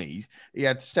bee's knees. He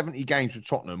had 70 games for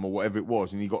Tottenham or whatever it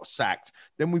was, and he got sacked.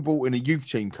 Then we brought in a youth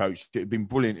team coach that had been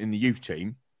brilliant in the youth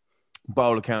team. By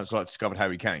all accounts, like discovered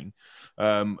Harry Kane.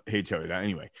 He'd tell you that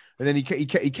anyway. And then he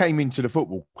came into the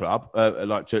football club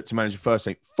to manage the first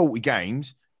team. 40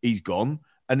 games, he's gone.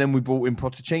 And then we brought in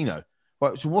Pochettino.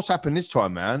 Right, so what's happened this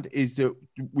time round is that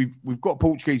we've got a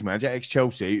Portuguese manager,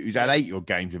 ex-Chelsea, who's had 8 odd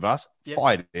games with us,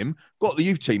 fired him, got the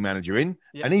youth team manager in,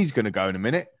 and he's going to go in a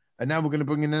minute. And now we're going to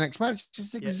bring in the next manager.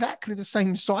 It's just exactly the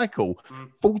same cycle.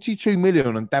 42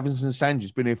 million on Davinson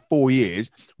Sanchez, been here 4 years.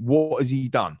 What has he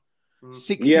done?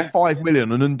 65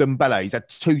 million on Ndombele. He's had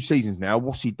 2 seasons now.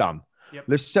 What's he done?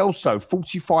 Lo Celso,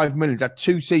 45 million. He's had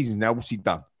 2 seasons now. What's he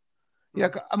done? Yeah,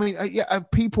 I mean,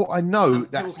 people, I know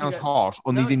that sounds harsh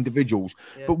on these individuals,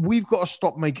 but we've got to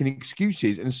stop making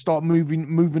excuses and start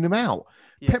moving them out.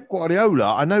 Pep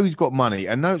Guardiola, I know he's got money.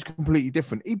 I know it's completely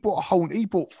different. He bought 4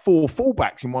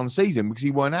 fullbacks in one season because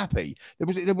he weren't happy.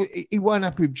 He weren't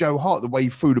happy with Joe Hart the way he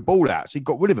threw the ball out, so he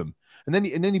got rid of him. And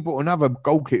then he bought another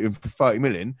goalkeeper for 30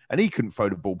 million, and he couldn't throw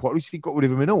the ball properly, so he got rid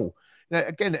of him and all.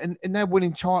 Again, and they're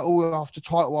winning title after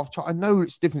title after title. I know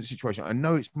it's a different situation. I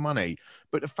know it's money,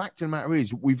 but the fact of the matter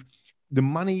is, the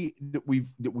money that we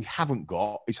haven't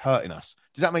got is hurting us.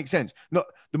 Does that make sense? Not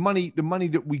the money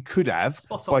that we could have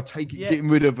by getting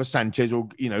rid of a Sanchez or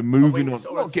moving on.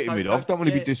 Not getting rid of. Don't want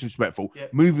to be disrespectful.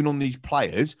 Moving on these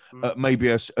players at maybe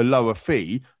a lower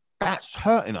fee. That's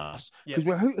hurting us because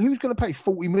who's going to pay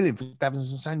 40 million for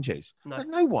Davinson Sanchez?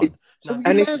 No one. So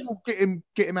we may as well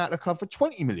get him out of the club for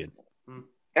 20 million.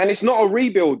 And it's not a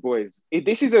rebuild, boys.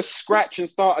 This is a scratch and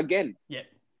start again. Yeah.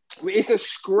 It's a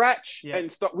scratch and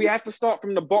start. We have to start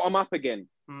from the bottom up again.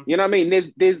 You know what I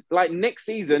mean? There's like next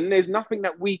season, there's nothing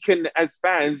that we can, as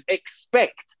fans,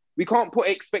 expect. We can't put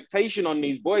expectation on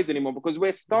these boys anymore because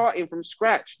we're starting from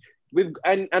scratch.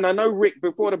 and I know, Rick,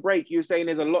 before the break, you were saying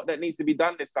there's a lot that needs to be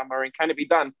done this summer, and can it be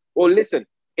done? Well, listen,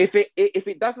 if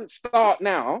it doesn't start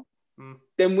now,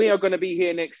 then we are going to be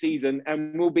here next season,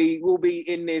 and we'll be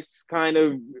in this kind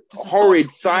of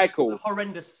horrid cycle.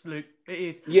 Horrendous loop. It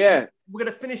is. Yeah. We're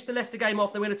going to finish the Leicester game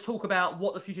off. Then we're going to talk about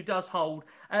what the future does hold.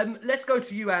 Let's go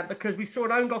to you, Ant, because we saw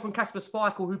an own goal from Kasper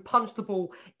Schmeichel, who punched the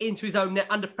ball into his own net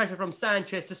under pressure from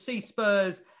Sanchez to see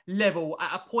Spurs level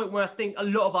at a point where I think a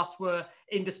lot of us were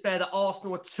in despair that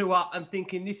Arsenal were 2 up and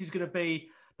thinking this is going to be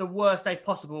the worst day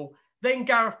possible. Then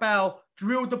Gareth Bale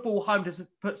drilled the ball home to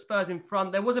put Spurs in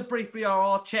front. There was a brief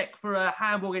VAR check for a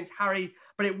handball against Harry,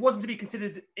 but it wasn't to be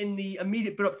considered in the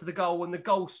immediate build-up to the goal when the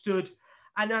goal stood.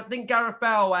 And I think Gareth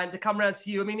Bale, and to come around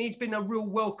to you, I mean, he's been a real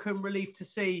welcome relief to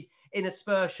see in a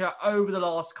Spurs shirt over the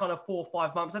last kind of 4 or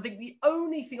 5 months. I think the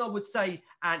only thing I would say,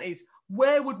 Ant, is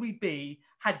where would we be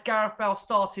had Gareth Bale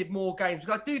started more games?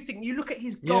 Because I do think you look at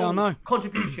his goal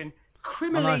contribution,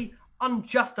 criminally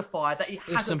unjustified that he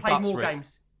hasn't played more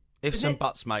games. Ifs and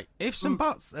buts, mate. Ifs and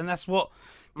buts. And that's what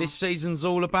this season's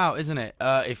all about, isn't it?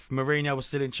 If Mourinho was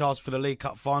still in charge for the League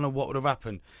Cup final, what would have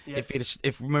happened? Yeah.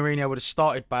 If Mourinho would have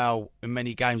started Bale in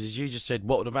many games, as you just said,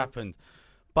 what would have happened?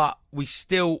 But we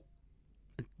still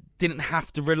didn't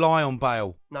have to rely on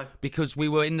Bale. No. Because we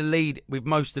were in the lead with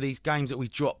most of these games that we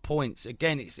dropped points.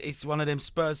 Again, it's one of them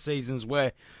Spurs seasons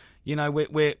where, you know,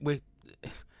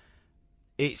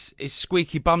 it's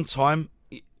squeaky bum time,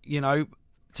 you know.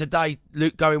 Today,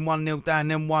 Luke going 1-0 down,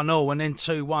 then 1-0, and then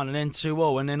 2-1, and then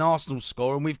 2-0, and then Arsenal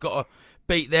score, and we've got to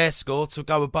beat their score to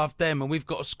go above them, and we've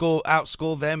got to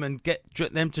outscore them and get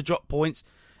them to drop points.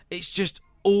 It's just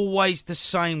always the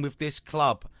same with this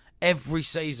club every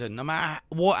season, no matter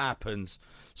what happens.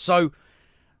 So,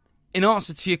 in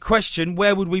answer to your question,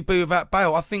 where would we be without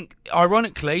Bale? I think,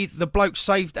 ironically, the bloke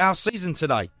saved our season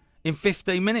today in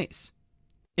 15 minutes.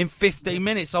 In 15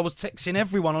 minutes, I was texting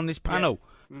everyone on this panel. Yeah.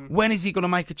 When is he going to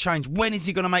make a change? When is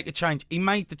he going to make a change? He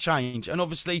made the change, and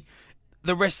obviously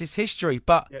the rest is history.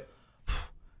 But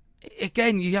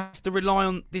again, you have to rely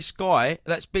on this guy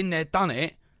that's been there, done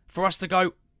it, for us to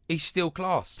go, he's still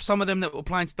class. Some of them that were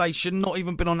playing today should not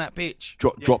even been on that pitch.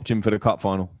 Dropped him for the cup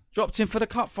final. Dropped him for the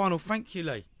cup final. Thank you,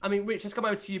 Lee. I mean, Rich, let's come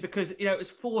over to you because, you know, it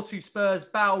was 4-2 Spurs.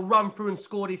 Bale run through and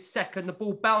scored his second. The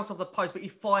ball bounced off the post, but he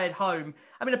fired home.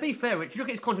 I mean, to be fair, Rich, you look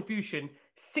at his contribution,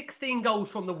 16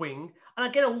 goals from the wing. And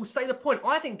again, I will say the point.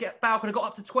 I think Bale could have got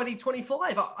up to 20,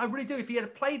 25. I really do. If he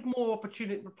had played more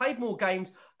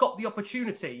games, got the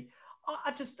opportunity.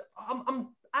 I'm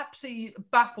absolutely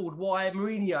baffled why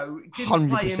Mourinho didn't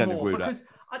play him more. Because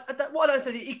what I don't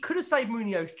say, he could have saved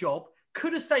Mourinho's job,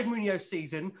 could have saved Mourinho's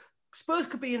season. Spurs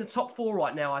could be in the top 4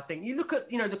 right now, I think. You look at,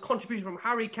 you know, the contribution from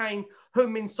Harry Kane,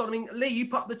 Heung-min Son. I mean, Lee, you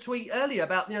put up the tweet earlier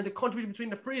about, you know, the contribution between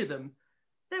the 3 of them.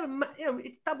 They were, you know,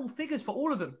 it's double figures for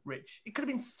all of them, Rich. It could have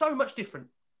been so much different.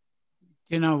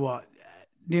 You know what?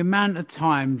 The amount of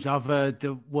times I've heard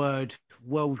the word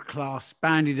world-class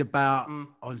bandied about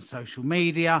on social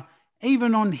media,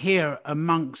 even on here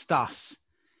amongst us.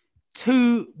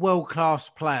 2 world-class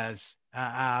players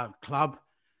at our club.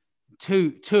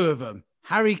 Two of them.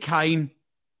 Harry Kane,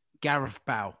 Gareth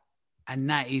Bale. And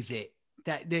that is it.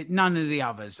 That none of the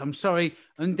others. I'm sorry.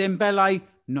 And Dembele,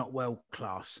 not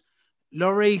world-class.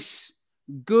 Lloris,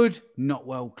 good, not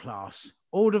world-class.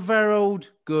 Alderweireld,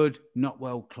 good, not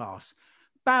world-class.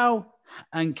 Bale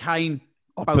and Kane,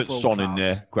 I'd put Son in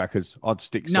there, crackers. I'd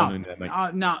stick Son in there, mate.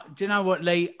 No, do you know what,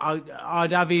 Lee?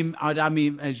 I'd have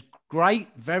him as great,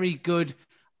 very good.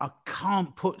 I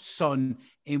can't put Son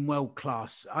in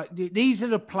world-class. These are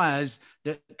the players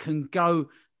that can go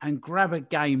and grab a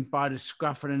game by the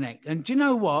scruff of the neck. And do you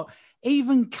know what?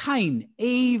 Even Kane,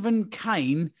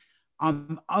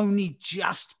 I'm only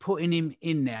just putting him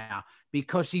in there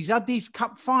because he's had these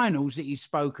cup finals that he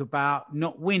spoke about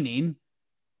not winning,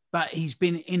 but he's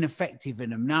been ineffective in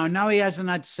them. Now, I know he hasn't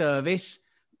had service,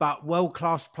 but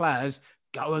world-class players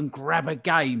go and grab a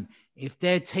game. If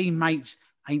their teammates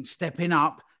ain't stepping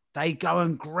up, they go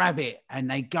and grab it and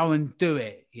they go and do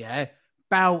it, yeah?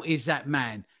 Bale is that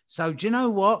man. So do you know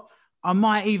what? I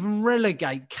might even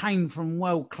relegate Kane from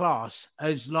world-class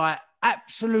as like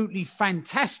absolutely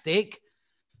fantastic,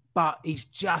 but he's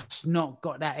just not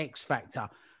got that X factor.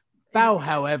 Bale,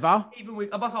 however...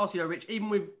 I must ask you, Rich, even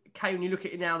with Kane, when you look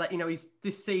at it now that, you know, he's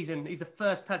this season, he's the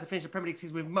first player to finish the Premier League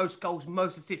season with most goals,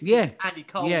 most assists. Yeah. Andy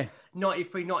Cole,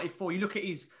 93, 94. You look at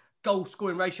his goal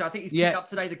scoring ratio. I think he's picked up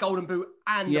today the Golden Boot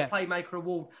and the Playmaker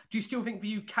Award. Do you still think for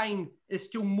you, Kane, there's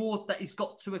still more that he's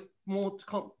got to more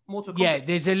to Yeah,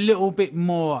 there's a little bit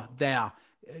more there.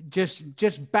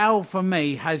 Just Bale for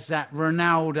me has that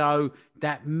Ronaldo,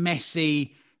 that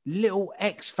Messi little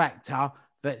X factor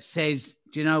that says,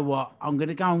 do you know what? I'm going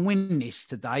to go and win this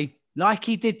today, like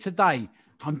he did today.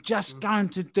 I'm just going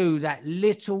to do that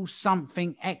little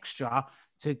something extra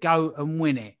to go and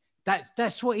win it.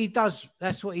 That's what he does.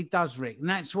 That's what he does, Rick. And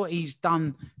that's what he's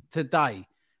done today.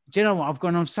 Do you know what? I've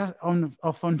gone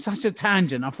off on such a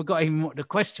tangent. I forgot even what the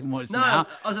question was. No, now.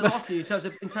 I was asking you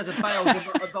in terms of Bale's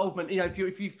involvement. You know, if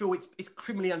you feel it's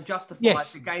criminally unjustified,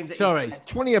 Yes. the games. That Sorry.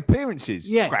 20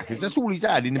 appearances, Crackers. That's all he's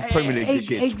had in the Premier League this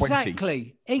year.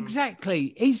 20.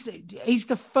 Exactly. He's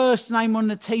the first name on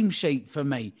the team sheet for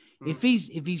me. If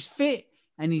he's fit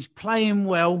and he's playing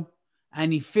well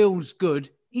and he feels good,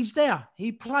 he's there.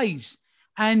 He plays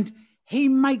and he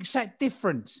makes that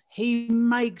difference. He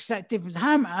makes that difference.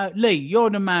 Lee, you're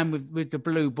the man with the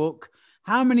blue book.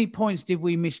 How many points did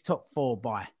we miss top 4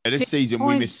 by? This season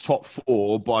we missed top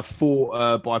 4 by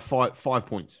 5 points. 5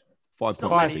 points.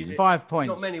 5 points.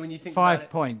 Not many when you think 5 about it.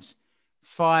 points.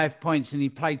 5 points, and he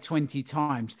played 20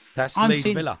 times. That's Leeds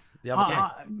Villa. The other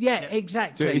game. Yeah,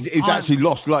 exactly. So it's actually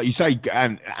lost, like you say,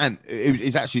 and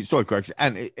it's actually, sorry, Greg,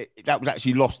 and that was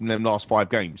actually lost in them last 5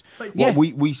 games. Yeah.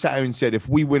 We sat here and said if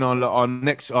we win our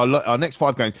next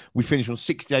 5 games, we finish on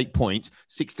 68 points.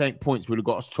 68 points would have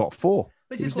got us top 4.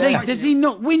 Lee, does he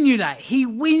not win you that? He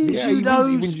wins Yeah, you he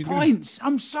those wins you points.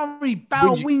 I'm sorry,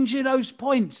 Bale wins you those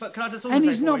points. But can I just also And say,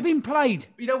 he's not boys, been played.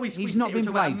 You know, we He's sit not here been and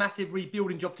talk about a played. massive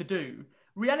rebuilding job to do.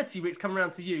 Reality, Rick's coming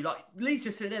around to you. Like Lee's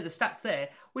just sitting there, the stats there.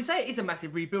 We say it is a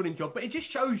massive rebuilding job, but it just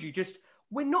shows you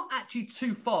we're not actually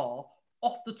too far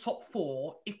off the top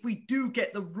 4 if we do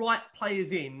get the right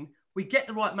players in, we get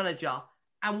the right manager,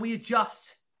 and we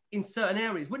adjust in certain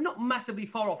areas. We're not massively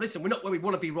far off. Listen, we're not where we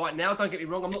want to be right now. Don't get me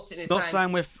wrong. I'm not sitting there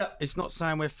saying It's not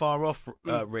saying we're far off,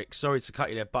 Rick. Sorry to cut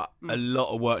you there, but a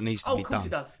lot of work needs to be of course done. it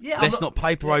does. Yeah, Let's not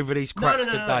paper over these cracks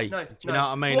No, today. no. Do you know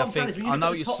what I mean? What I'm saying is when you I look know at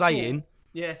what the you're top saying. 4,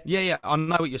 yeah. Yeah, I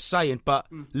know what you're saying, but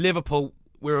Liverpool,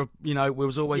 we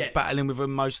was always battling with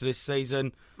them most of this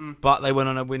season, but they went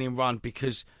on a winning run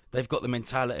because they've got the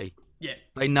mentality. Yeah.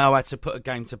 They know how to put a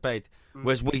game to bed,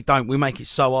 whereas we don't. We make it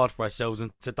so hard for ourselves,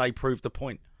 and today proved the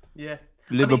point. Yeah.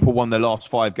 Liverpool won their last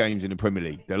 5 games in the Premier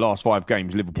League. Their last 5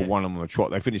 games, Liverpool won them on the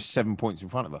trot. They finished 7 points in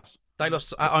front of us. They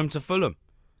lost at home to Fulham.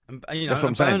 And, that's what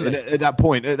I'm saying. At that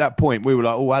point, we were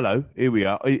like, "Oh, hello, here we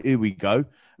are, here we go."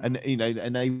 And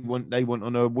and they went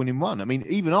on a winning run. I mean,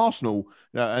 even Arsenal.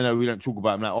 I know we don't talk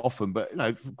about them that often, but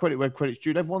credit where credit's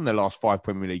due. They've won their last 5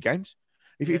 Premier League games.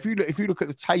 If you look at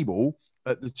the table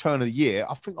at the turn of the year,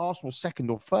 I think Arsenal's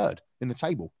 2nd or 3rd in the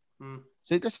table.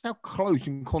 So that's how close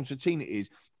and concertina it is.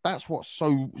 That's what's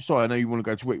so sorry. I know you want to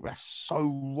go to Rick, but that so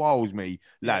riles me,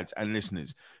 lads and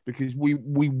listeners, because we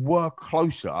were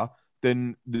closer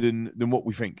than what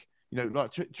we think.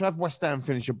 Like to have West Ham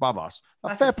finish above us.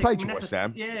 Fair play to West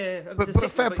Ham. Yeah, but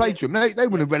fair play to them. They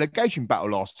won a relegation battle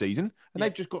last season, and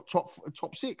they've just got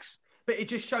top 6. But it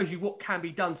just shows you what can be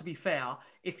done, to be fair,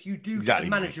 if you do get a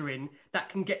manager in that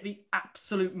can get the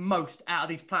absolute most out of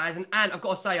these players. And I've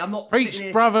got to say, I'm not... Preach,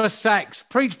 brother Sachs.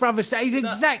 Preach, brother Sachs. He's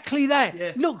exactly that.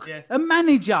 Yeah, Look, a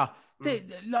manager,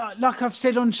 like I've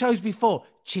said on shows before,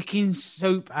 chicken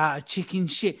soup out of chicken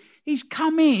shit. He's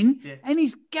come in and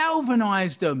he's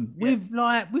galvanised them with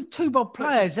 2 good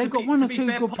players. They've got 1 or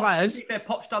 2 good players. To be fair,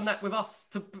 Poch done that with us.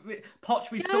 Poch,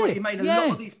 we saw it. He made a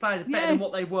lot of these players better than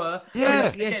what they were.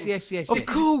 Yeah, yes. Of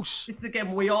course. This is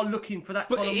again, we are looking for that.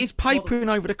 But it's papering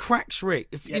over the cracks, Rick.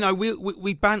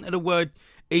 We banter the word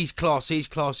 "he's class"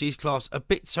 a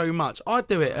bit too much. I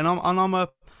do it, and I'm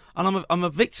a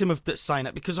victim of saying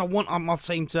that because I want my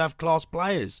team to have class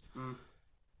players,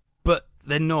 but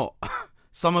they're not.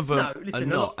 Some of them are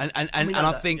not. And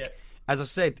I think, as I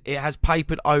said, it has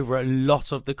papered over a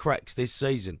lot of the cracks this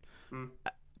season.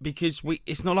 Because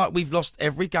it's not like we've lost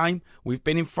every game. We've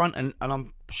been in front, and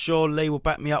I'm sure Lee will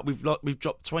back me up. We've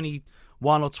dropped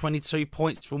 21 or 22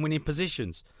 points from winning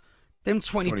positions. Them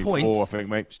 20 points. I think,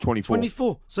 mate. It's 24.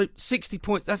 24. So 60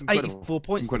 points. That's Incredible. 84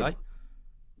 points Incredible. today.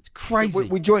 It's crazy.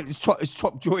 We joined. It's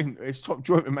top joint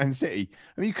with Man City.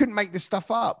 I mean, you couldn't make this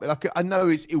stuff up. Like, I know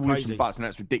it's ifs and buts, and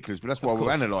that's ridiculous. But that's why we're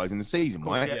analysing the season,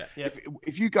 right? Yeah.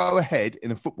 If you go ahead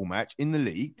in a football match in the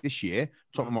league this year,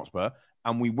 Tottenham Hotspur,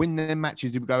 and we win their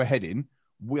matches that we go ahead in,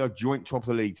 we are joint top of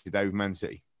the league today with Man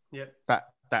City. Yeah. But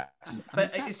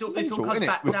it all comes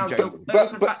back down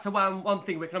to one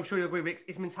thing, Rick, and I'm sure you agree, Rick.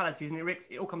 It's mentality, isn't it, Rick?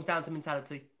 It all comes down to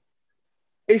mentality.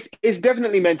 It's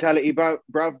definitely mentality, bruv.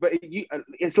 But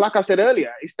it's like I said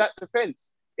earlier. It's that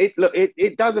defense.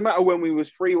 It doesn't matter when we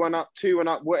was 3-1 up, 2-1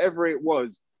 up, whatever it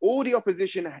was. All the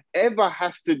opposition ever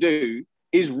has to do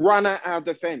is run out our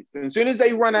defense. And as soon as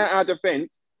they run out our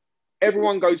defense,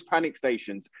 everyone goes panic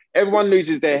stations. Everyone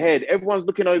loses their head. Everyone's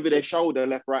looking over their shoulder,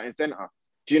 left, right, and centre.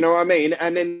 Do you know what I mean?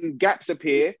 And then gaps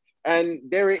appear. And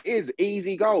there it is,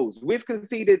 easy goals. We've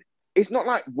conceded, it's not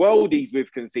like worldies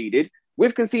we've conceded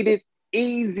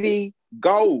easy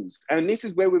goals. And this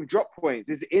is where we've dropped points,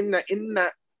 is in that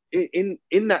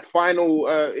final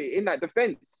in that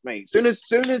defense, mate. Soon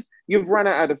as you've run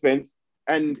out of defense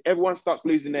and everyone starts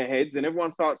losing their heads and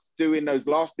everyone starts doing those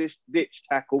last ditch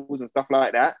tackles and stuff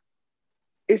like that,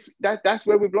 that's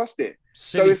where we've lost it.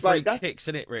 Silly so it's free like kicks,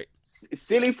 isn't it, Rick?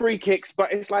 Silly free kicks,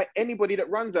 but it's like anybody that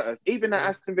runs at us. Even that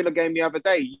Aston Villa game the other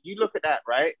day, you look at that,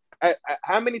 right?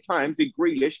 How many times did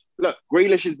Grealish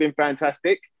has been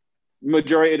fantastic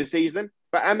majority of the season,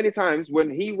 but how many times when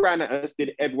he ran at us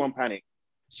did everyone panic?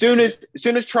 Soon as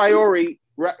Traore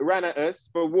ran at us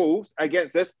for Wolves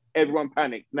against us, everyone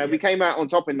panicked. Now we came out on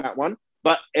top in that one,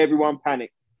 but everyone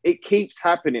panicked. It keeps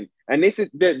happening. And this is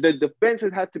the defense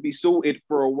has had to be sorted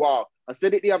for a while. I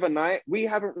said it the other night. We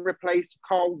haven't replaced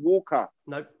Carl Walker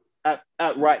at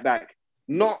right back.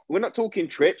 We're not talking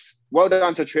Trips. Well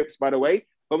done to Trips, by the way.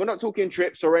 But we're not talking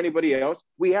Trips or anybody else.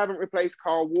 We haven't replaced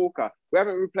Carl Walker. We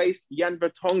haven't replaced Jan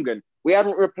Vertonghen. We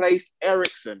haven't replaced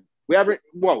Eriksen. I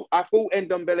thought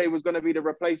Ndombele was going to be the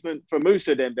replacement for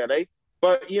Moussa Dembele.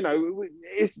 But,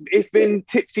 it's been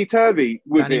tipsy-turvy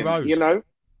with Danny him, Rose.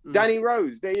 Danny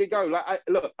Rose, there you go.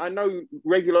 I know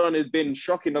Reguilon has been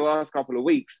shocking the last couple of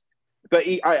weeks, but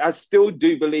I still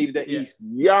do believe that he's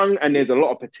young and there's a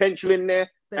lot of potential in there.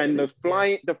 And the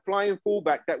flying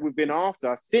fullback that we've been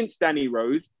after since Danny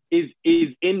Rose is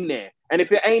in there. And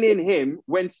if it ain't in him,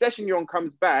 when Sessegnon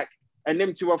comes back and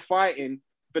them two are fighting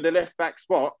for the left back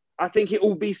spot, I think it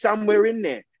will be somewhere in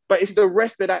there. But it's the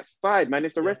rest of that side, man.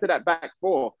 It's the rest of that back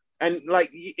four. And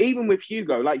even with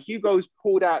Hugo, Hugo's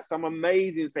pulled out some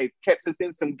amazing saves, kept us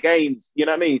in some games, you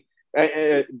know what I mean,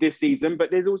 this season.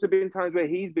 But there's also been times where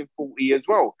he's been faulty as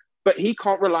well. But he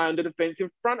can't rely on the defense in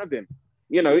front of him.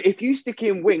 If you stick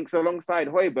in Winks alongside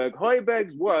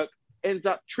Højbjerg's work ends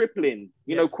up tripling,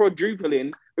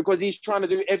 quadrupling, because he's trying to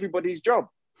do everybody's job.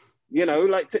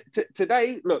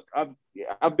 Today, look,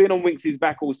 I've been on Winks'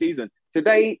 back all season.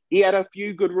 Today, he had a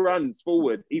few good runs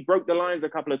forward. He broke the lines a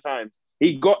couple of times.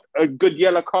 He got a good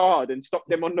yellow card and stopped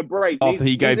them on the break. After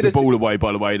he gave the ball away,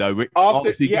 by the way, though, Rick.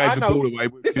 After he gave the ball away,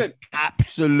 which was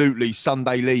absolutely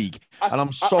Sunday League. And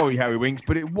I'm sorry, Harry Winks,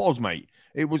 but it was, mate.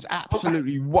 It was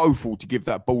absolutely woeful to give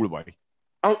that ball away.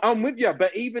 I'm with you,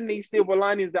 but even these silver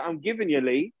linings that I'm giving you,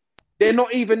 Lee, they're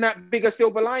not even that big a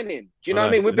silver lining. Do you know what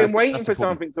I mean? We've been waiting for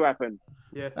something to happen.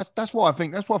 Yeah, that's why I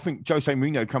think Jose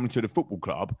Mourinho coming to the football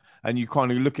club, and you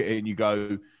kind of look at it and you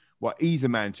go, well, he's a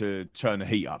man to turn the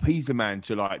heat up. He's a man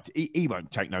to he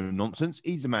won't take no nonsense.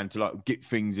 He's a man to get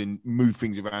things and move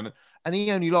things around. And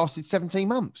he only lasted 17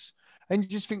 months. And you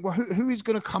just think, well, who is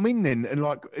going to come in then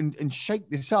and shake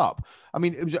this up? I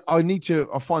mean,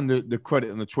 I'll find the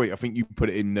credit on the tweet. I think you put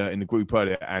it in the group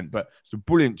earlier, but it's a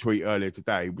brilliant tweet earlier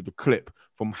today with the clip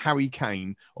from Harry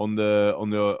Kane on the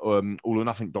All or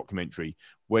Nothing documentary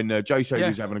when Jose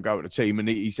was having a go at the team, and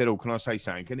he said, "Oh, can I say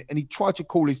something?" And he tried to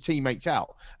call his teammates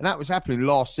out, and that was happening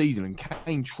last season. And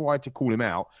Kane tried to call him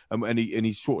out, and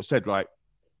he sort of said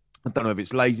I don't know if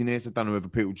it's laziness. I don't know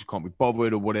if people just can't be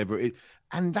bothered or whatever it is.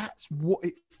 And that's what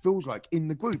it feels like in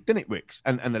the group, doesn't it, Ricks?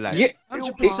 And the lads. Yeah,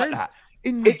 100%. Like that.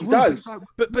 In the group, does.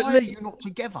 But why are you not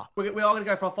together? We are going to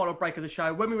go for our final break of the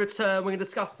show. When we return, we're going to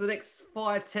discuss the next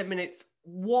 5-10 minutes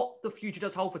what the future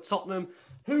does hold for Tottenham,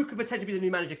 who could potentially be the new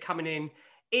manager coming in.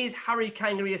 Is Harry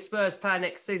Kane going to be a Spurs player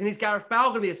next season? Is Gareth Bale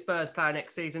going to be a Spurs player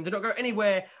next season? Do not go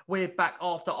anywhere. We're back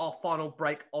after our final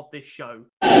break of this show.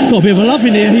 Got a bit of a love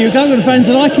in here, Hugo. The fans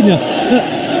are liking you.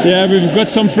 Yeah, we've got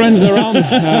some friends around.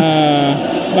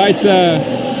 But it's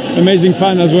amazing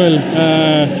fun as well.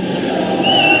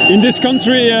 In this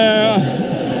country,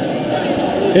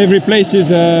 every place is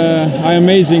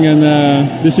amazing, and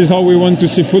this is how we want to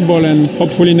see football. And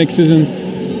hopefully next season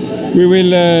we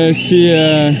will see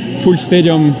a full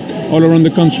stadium all around the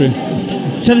country.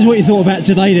 Tell us what you thought about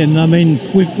today then. I mean,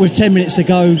 with 10 minutes to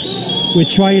go, we're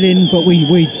trailing, but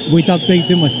we dug deep,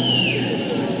 didn't we?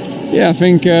 Yeah, I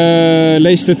think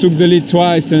Leicester took the lead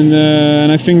twice, and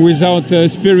I think without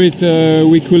spirit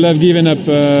we could have given up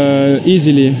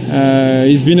easily.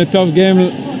 It's been a tough game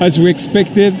as we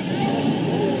expected,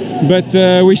 but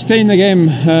we stay in the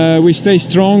game. We stay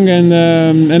strong, and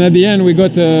at the end we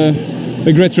got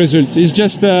a great result. It's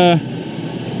just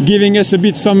giving us a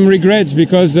bit some regrets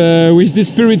because with this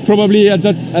spirit, probably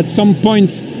at some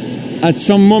point, at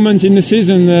some moment in the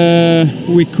season,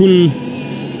 we could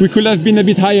have been a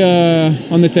bit higher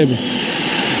on the table.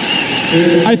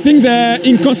 I think the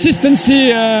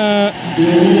inconsistency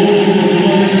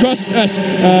cost us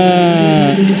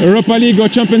Europa League or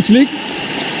Champions League.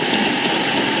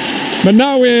 But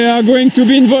now we are going to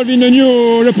be involved in a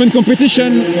new European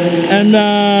competition,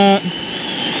 and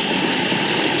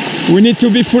we need to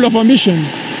be full of ambition.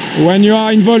 When you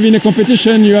are involved in a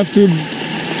competition, you have to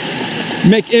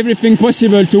make everything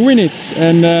possible to win it.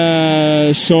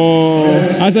 And so,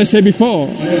 as I said before,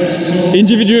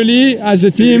 individually, as a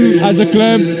team, as a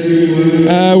club,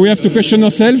 we have to question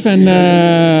ourselves and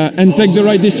take the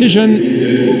right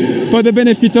decision for the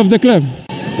benefit of the club.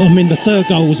 I mean, the third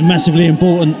goal was massively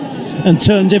important and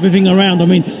turns everything around. I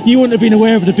mean, you wouldn't have been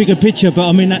aware of the bigger picture, but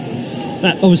I mean,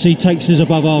 that obviously takes us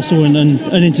above Arsenal and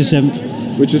into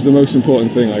 7th. Which is the most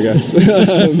important thing, I guess.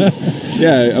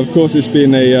 Yeah, of course, it's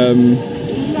been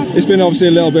obviously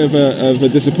a little bit of a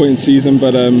disappointing season,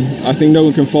 but I think no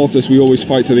one can fault us. We always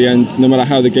fight to the end, no matter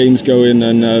how the game's going,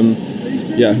 and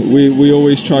yeah, we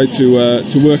always try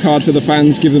to work hard for the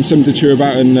fans, give them something to cheer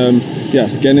about, and yeah,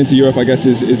 getting into Europe, I guess,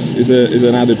 is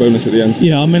an added bonus at the end.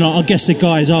 Yeah, I mean, I guess the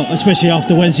guys, especially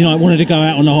after Wednesday night, wanted to go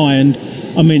out on the high end.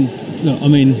 I mean, look,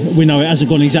 we know it hasn't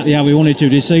gone exactly how we wanted to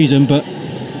this season, but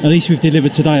at least we've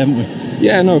delivered today, haven't we?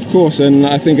 Yeah, no, of course, and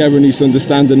I think everyone needs to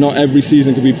understand that not every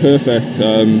season can be perfect.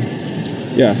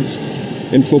 Yeah,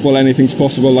 in football, anything's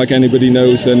possible, like anybody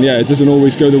knows, and yeah, it doesn't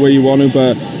always go the way you want to,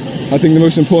 but I think the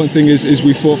most important thing is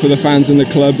we fought for the fans and the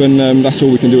club, and that's all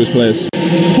we can do as players.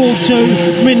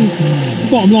 4-2, I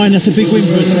mean, bottom line, that's a big win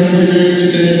for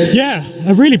us. Yeah,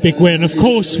 a really big win. Of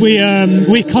course, we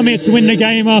come here to win the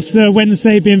game after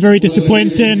Wednesday being very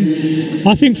disappointing.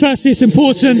 I think firstly it's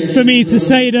important for me to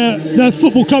say that the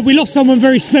football club, we lost someone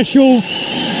very special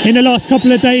in the last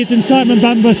couple of days in Simon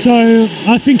Bamba, so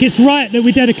I think it's right that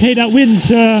we dedicate that win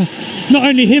to not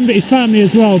only him but his family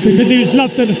as well, because he was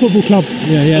loved at the football club.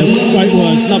 Yeah, great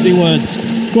words, lovely words.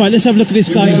 Right, let's have a look at this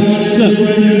game.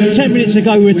 Look, 10 minutes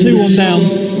ago we were 2-1 down.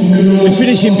 We're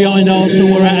finishing behind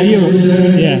Arsenal, we're out of Europe.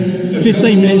 Yeah.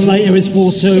 15 minutes later it's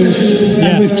 4-2,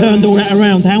 and we've turned all that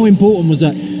around. How important was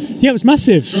that? Yeah, it was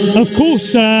massive. Of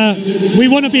course, we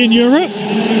want to be in Europe.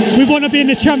 We want to be in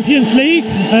the Champions League.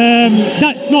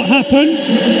 That's not happened,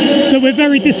 so we're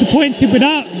very disappointed with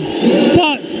that.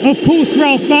 But of course, for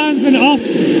our fans and us,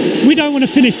 we don't want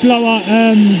to finish below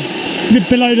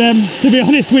them. To be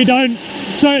honest, we don't.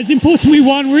 So it's important we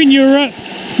won. We're in Europe,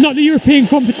 not the European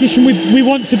competition we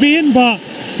want to be in, but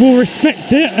we'll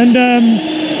respect it, and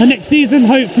next season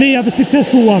hopefully have a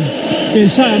successful one. Yeah,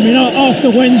 so I mean, after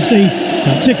Wednesday,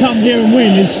 to come here and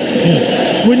win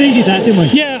we needed that, didn't we?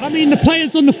 Yeah, I mean, the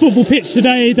players on the football pitch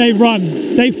today, they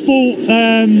fought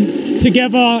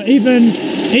together,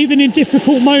 even in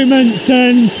difficult moments,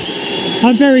 and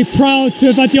I'm very proud to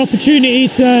have had the opportunity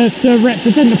to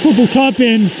represent the football club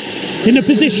in the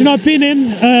position I've been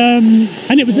in,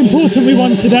 and it was important we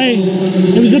won today.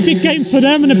 It was a big game for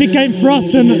them and a big game for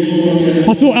us, and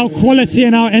I thought our quality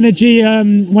and our energy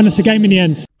won us the game in the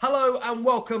end. Hello and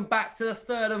welcome back to the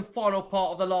third and final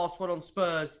part of the last one on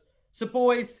Spurs. So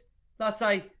boys, let's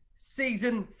say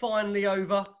season finally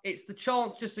over. It's the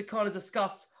chance just to kind of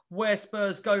discuss where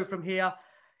Spurs go from here.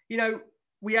 You know,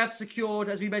 we have secured,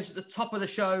 as we mentioned at the top of the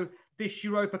show, this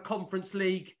Europa Conference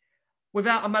League.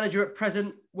 Without a manager at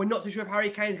present, we're not too sure if Harry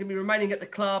Kane's going to be remaining at the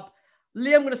club.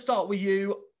 Lee, I'm going to start with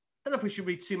you. I don't know if we should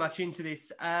read too much into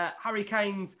this. Harry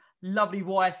Kane's lovely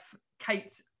wife,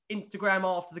 Kate, Instagram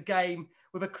after the game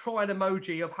with a crying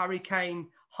emoji of Harry Kane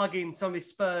hugging some of his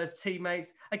Spurs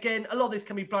teammates. Again, a lot of this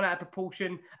can be blown out of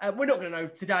proportion. We're not going to know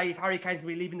today if Harry Kane's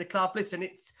going to be leaving the club. Listen,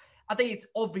 I think it's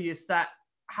obvious that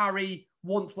Harry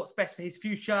wants what's best for his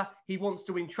future. He wants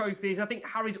to win trophies. I think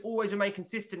Harry's always remained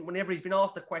consistent whenever he's been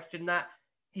asked the question that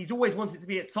he's always wanted to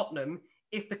be at Tottenham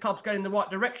if the club's going in the right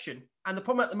direction. And the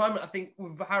problem at the moment, I think,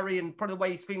 with Harry and probably the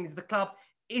way he's feeling is the club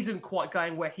isn't quite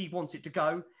going where he wants it to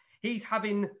go. He's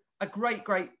having a great,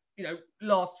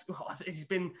 it's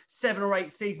been 7 or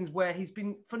 8 seasons where he's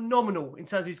been phenomenal in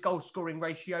terms of his goal scoring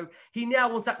ratio. He now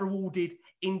wants that rewarded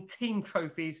in team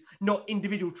trophies, not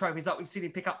individual trophies like we've seen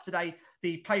him pick up today,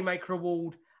 the Playmaker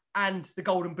Award and the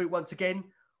Golden Boot once again.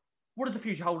 What does the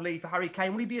future hold, Lee, for Harry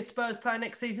Kane? Will he be a Spurs player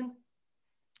next season?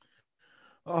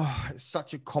 Oh, it's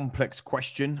such a complex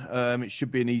question. It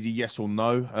should be an easy yes or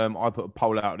no. I put a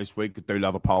poll out this week. I do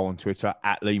love a poll on Twitter,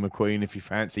 @Lee McQueen, if you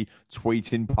fancy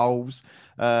tweeting polls.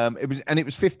 It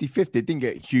was 50-50. It didn't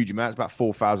get a huge amount. It's about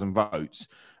 4,000 votes.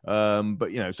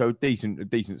 But, you know, so a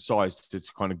decent size to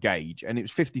kind of gauge. And it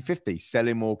was 50-50, sell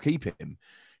him or keep him.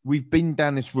 We've been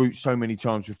down this route so many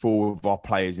times before with our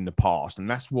players in the past, and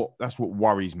that's what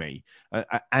worries me.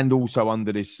 And also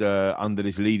under this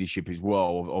leadership as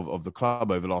well of the club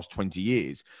over the last 20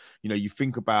 years. You know, you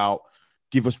think about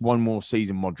give us one more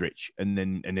season, Modric. And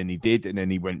then he did. And then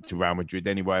he went to Real Madrid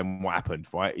anyway. And what happened,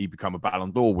 right? He became a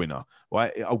Ballon d'Or winner,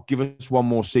 right? I'll give us one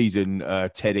more season,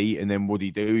 Teddy. And then what did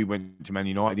he do? He went to Man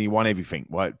United and he won everything,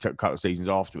 right? A couple of seasons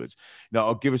afterwards.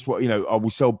 I'll give us what, I will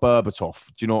sell Berbatov.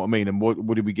 Do you know what I mean? And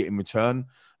what did we get in return?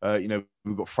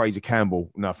 We've got Fraser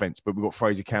Campbell, no offense, but we've got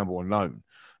Fraser Campbell on loan.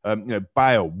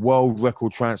 Bale, world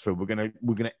record transfer. We're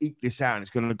gonna eke this out, and it's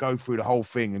gonna go through the whole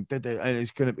thing, and it's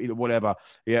gonna be whatever.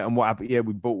 Yeah, and what happened? Yeah,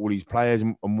 we bought all these players,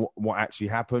 and what actually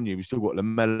happened? Yeah, we still got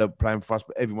Lamella playing for us,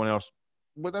 but everyone else,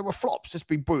 well, they were flops. Let's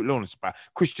be brutally honest about it.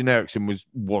 Christian Eriksen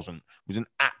was an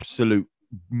absolute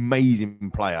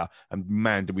amazing player, and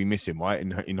man, did we miss him, right?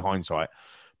 In hindsight,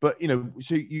 but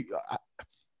so you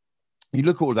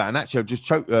look at all that, and actually, I've just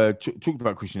talked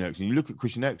about Christian Eriksen. You look at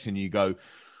Christian Eriksen, and you go.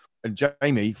 And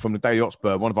Jamie from the Daily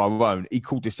Hotspur, one of our own, he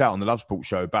called this out on the Love Sport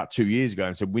show about 2 years ago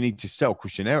and said, we need to sell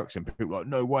Christian Eriksen. People were like,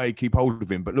 no way, keep hold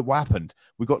of him. But look what happened.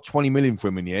 We got 20 million for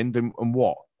him in the end. And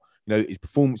what? His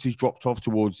performances dropped off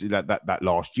towards that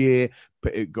last year.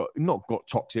 But it got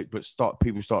toxic, but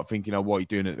people start thinking, what are you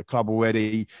doing at the club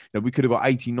already? We could have got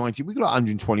 80, 90. We got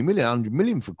 120 million, 100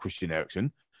 million for Christian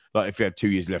Eriksen, like if he had 2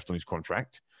 years left on his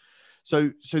contract.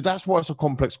 So that's why it's a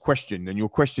complex question. And your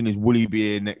question is, will he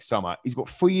be here next summer? He's got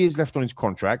 3 years left on his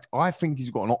contract. I think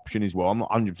he's got an option as well. I'm not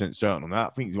 100% certain on that. I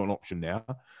think he's got an option there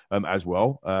as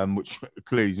well, which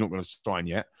clearly he's not going to sign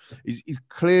yet. He's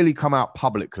clearly come out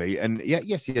publicly. And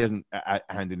yes, he hasn't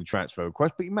handed in a transfer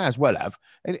request, but he may as well have.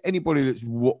 And anybody that's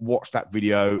watched that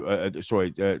video,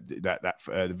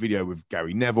 the video with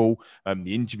Gary Neville,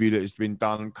 the interview that has been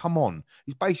done, come on.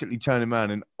 He's basically turning around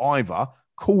and either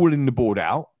calling the board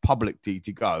out publicly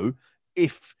to go,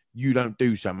 if you don't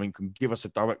do something and give us a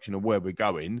direction of where we're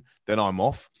going, then I'm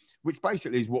off, which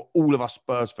basically is what all of us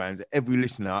Spurs fans, every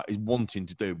listener is wanting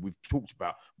to do. We've talked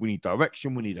about, we need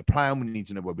direction, we need a plan, we need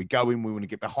to know where we're going, we want to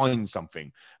get behind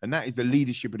something. And that is the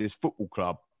leadership of this football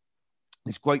club,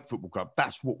 this great football club.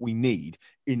 That's what we need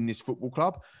in this football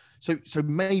club. So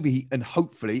maybe, and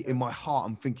hopefully in my heart,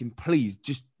 I'm thinking, please,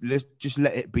 let's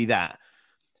let it be that.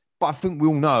 But I think we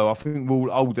all know, I think we're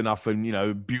all old enough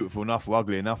and, beautiful enough or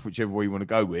ugly enough, whichever way you want to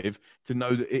go with, to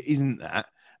know that it isn't that.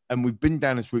 And we've been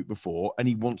down this route before, and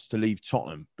he wants to leave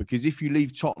Tottenham. Because if you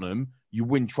leave Tottenham, you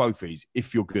win trophies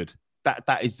if you're good.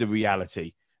 That is the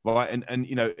reality. Right. And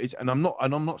I'm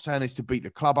not saying this to beat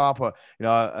the club up. Or,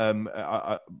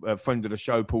 a friend of the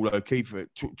show, Paul O'Keefe,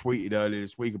 tweeted earlier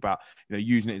this week about,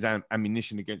 using it as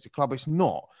ammunition against the club. It's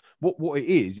not. What it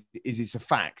is it's a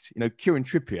fact. Kieran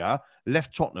Trippier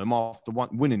left Tottenham after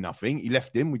winning nothing. He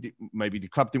left him. Maybe the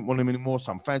club didn't want him anymore.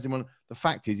 Some fans didn't want him. The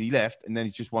fact is he left, and then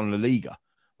he's just won La Liga.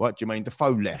 Right? Jermaine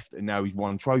Defoe left, and now he's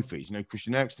won trophies.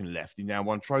 Christian Eriksen left, he now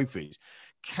won trophies.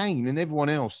 Kane and everyone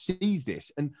else sees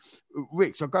this. And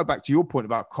Rick, so I'll go back to your point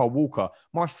about Kyle Walker.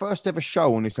 My first ever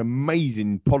show on this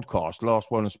amazing podcast,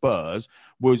 Last One of Spurs,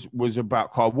 was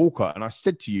about Kyle Walker. And I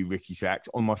said to you, Ricky Sachs,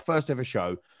 on my first ever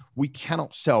show, we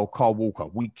cannot sell Kyle Walker.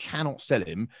 We cannot sell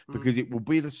him because it will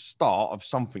be the start of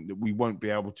something that we won't be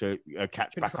able to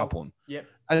catch back up on. Yep.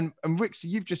 And Rick, so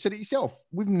you've just said it yourself.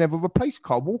 We've never replaced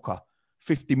Kyle Walker.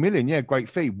 50 million, yeah, great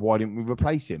fee. Why didn't we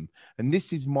replace him? And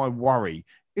this is my worry.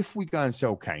 If we go and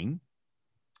sell Kane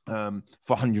for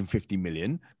 150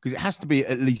 million, because it has to be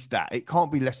at least that. It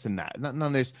can't be less than that. None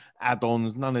of this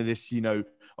add-ons, none of this,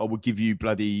 I will give you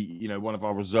bloody, one of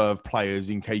our reserve players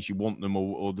in case you want them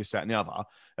or this, that, and the other.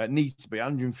 It needs to be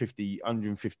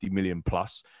 150 million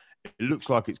plus. It looks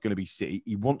like it's going to be City.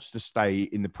 He wants to stay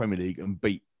in the Premier League and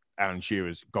beat Alan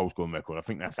Shearer's goal scoring record. I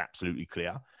think that's absolutely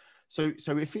clear. So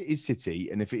if it is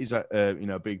City and if it is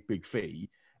a big fee,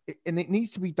 and it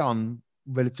needs to be done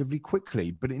relatively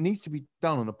quickly, but it needs to be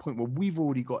done on a point where we've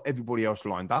already got everybody else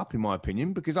lined up, in my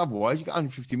opinion, because otherwise you got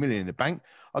 150 million in the bank.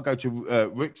 I go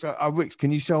to Ricks. Ricks,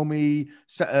 can you sell me?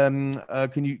 Can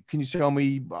you sell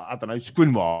me? I don't know,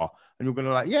 Skriniar, and you're going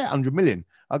to 100 million.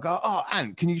 I go,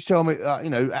 Ant, can you sell me?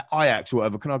 Ajax or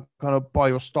whatever. Can I buy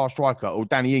your star striker or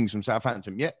Danny Ings from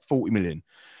Southampton? Yeah, 40 million.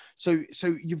 So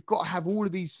you've got to have all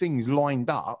of these things lined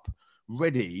up,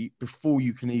 ready before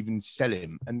you can even sell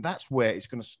him. And that's where it's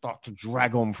going to start to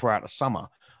drag on throughout the summer.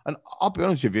 And I'll be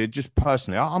honest with you, just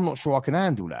personally, I'm not sure I can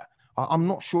handle that. I'm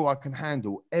not sure I can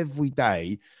handle every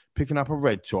day picking up a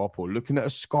red top or looking at a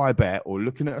Sky Bet or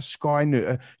looking at a Sky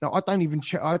News. No, I don't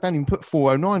even put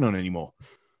 409 on anymore.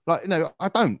 I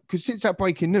don't. Because since that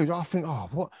breaking news, I think,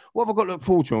 what have I got to look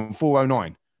forward to on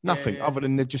 409? Nothing other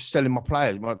than they're just selling my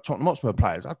players, my Tottenham Hotspur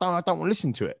players. I don't want to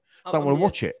listen to it. I don't want to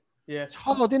watch it. Yeah, it's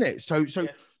hard, isn't it? So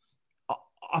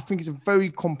I think it's a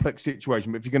very complex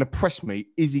situation. But if you're going to press me,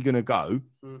 is he going to go?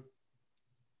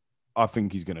 I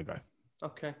think he's going to go.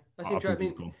 Okay, that's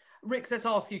interesting. Rick, let's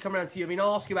ask you, come around to you. I mean,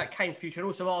 I'll ask you about Kane's future and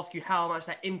also ask you how much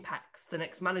that impacts the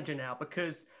next manager now,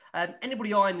 because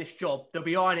anybody eyeing this job, they'll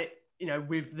be eyeing it,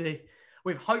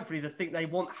 with hopefully the think they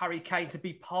want Harry Kane to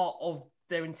be part of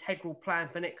their integral plan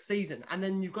for next season. And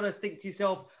then you've got to think to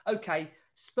yourself, okay,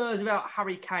 Spurs without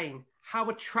Harry Kane, how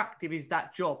attractive is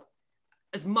that job?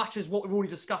 As much as what we've already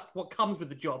discussed, what comes with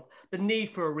the job, the need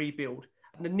for a rebuild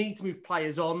and the need to move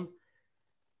players on.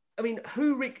 I mean,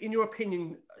 who, Rick, in your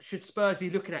opinion, should Spurs be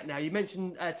looking at now? You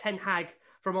mentioned Ten Hag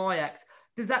from Ajax.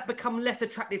 Does that become less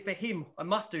attractive for him? I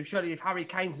must do, surely, if Harry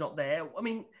Kane's not there. I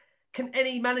mean, can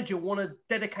any manager want to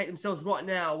dedicate themselves right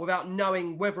now without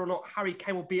knowing whether or not Harry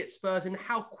Kane will be at Spurs? And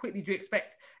how quickly do you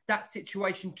expect that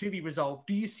situation to be resolved?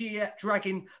 Do you see it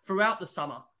dragging throughout the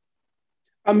summer?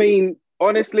 I mean,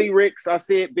 honestly, Ricks, I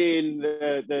see it being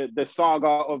the saga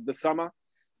of the summer.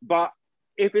 But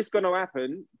if it's going to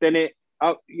happen, then if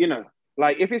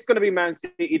it's going to be Man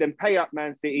City, then pay up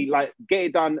Man City, get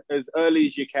it done as early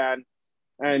as you can.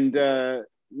 And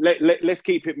let's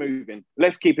keep it moving.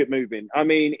 Let's keep it moving. I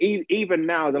mean, even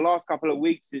now, the last couple of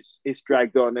weeks, it's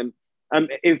dragged on.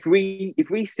 And if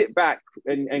we sit back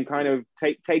and kind of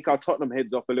take our Tottenham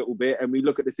heads off a little bit and we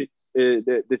look at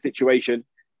the situation,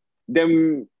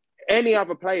 then any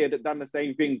other player that done the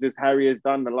same things as Harry has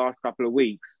done the last couple of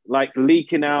weeks, like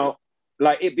leaking out,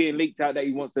 like it being leaked out that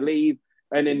he wants to leave,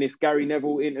 and in this Gary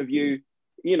Neville interview,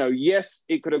 yes,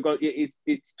 it could have got,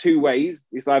 it's two ways.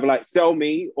 It's either like sell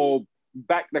me or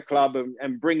back the club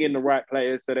and bring in the right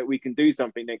players so that we can do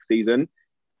something next season.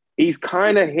 He's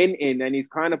kind of hinting and he's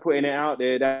kind of putting it out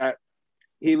there that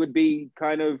he would be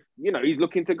kind of, he's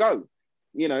looking to go,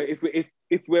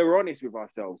 if we're honest with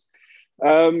ourselves.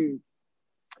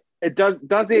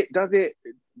 Does it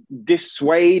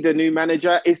dissuade a new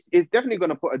manager? It's definitely going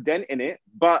to put a dent in it,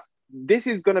 but this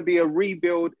is going to be a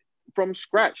rebuild from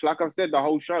scratch. Like I've said the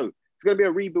whole show, it's going to be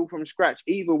a rebuild from scratch,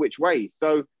 either which way.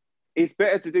 So it's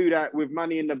better to do that with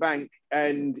money in the bank.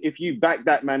 And if you back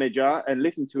that manager and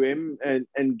listen to him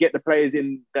and get the players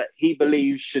in that he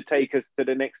believes should take us to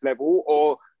the next level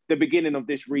or the beginning of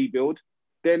this rebuild,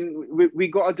 then we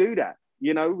got to do that.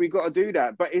 We got to do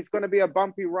that. But it's going to be a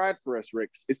bumpy ride for us,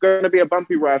 Ricks. It's going to be a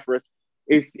bumpy ride for us.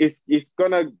 It's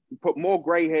going to put more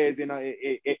grey hairs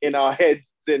in our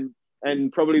heads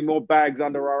and probably more bags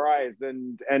under our eyes.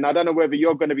 And I don't know whether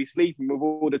you're going to be sleeping with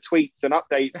all the tweets and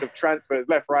updates of transfers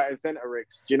left, right, and centre,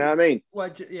 Ricks. Do you know what I mean?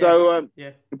 Well, yeah. So, yeah.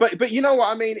 But you know what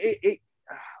I mean?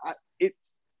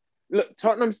 Look,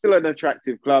 Tottenham's still an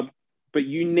attractive club, but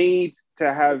you need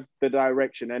to have the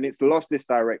direction, and it's lost this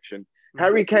direction.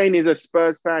 Harry Kane is a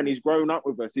Spurs fan. He's grown up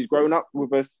with us. He's grown up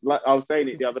with us. Like I was saying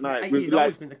it the other night. 8 years old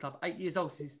he's been in the club. 8 years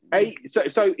old.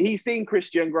 So he's seen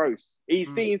Christian Gross.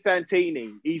 He's seen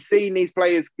Santini. He's seen these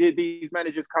players, these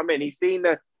managers come in. He's seen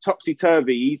the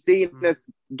topsy-turvy. He's seen us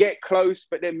get close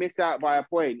but then miss out by a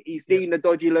point. He's seen the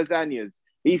dodgy lasagnas.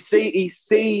 He's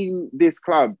seen this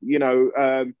club,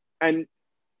 and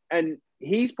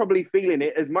he's probably feeling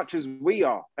it as much as we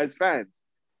are as fans.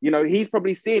 He's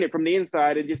probably seeing it from the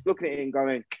inside and just looking at it and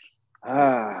going,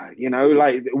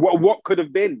 what could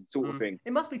have been, sort of thing.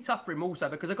 It must be tough for him also,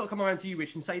 because I've got to come around to you,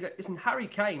 Rich, and say that, listen, Harry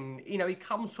Kane, he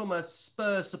comes from a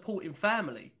Spurs supporting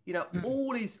family.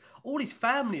 All his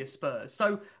family are Spurs.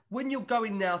 So when you're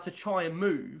going now to try and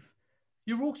move,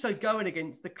 you're also going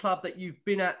against the club that you've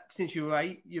been at since you were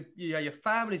 8. Your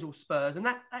family's all Spurs, and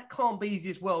that can't be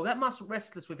easy as well. That must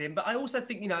restless with him. But I also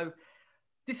think,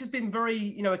 this has been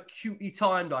very, acutely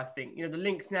timed, I think. The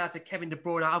links now to Kevin De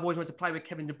Bruyne. I've always wanted to play with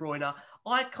Kevin De Bruyne.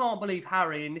 I can't believe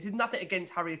Harry, and this is nothing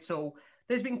against Harry at all.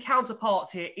 There's been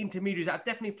counterparts here, intermediaries that have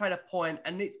definitely played a point,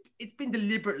 and it's been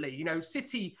deliberately.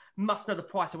 City must know the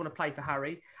price they want to play for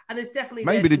Harry. And there's definitely...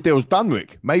 Maybe the deal's done,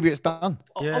 Rick. Maybe it's done.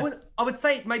 Yeah. I would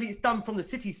say maybe it's done from the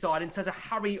City side in terms of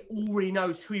Harry already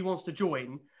knows who he wants to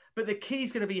join. But the key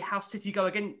is going to be how City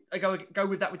go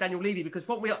with that with Daniel Levy, because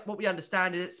what we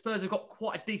understand is that Spurs have got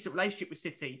quite a decent relationship with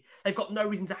City. They've got no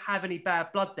reason to have any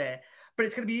bad blood there. But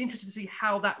it's going to be interesting to see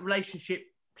how that relationship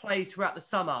plays throughout the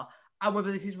summer and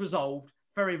whether this is resolved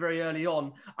very, very early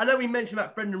on. I know we mentioned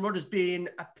about Brendan Rodgers being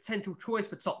a potential choice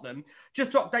for Tottenham.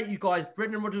 Just to update you guys,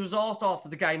 Brendan Rodgers was asked after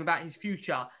the game about his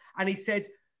future, and he said,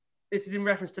 this is in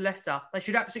reference to Leicester, they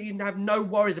should absolutely have no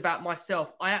worries about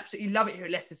myself. I absolutely love it here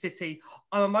at Leicester City.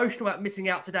 I'm emotional about missing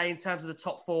out today in terms of the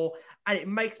top 4, and it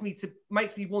makes me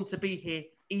want to be here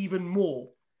even more.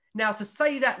 Now, to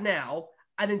say that now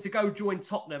and then to go join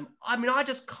Tottenham, I mean, I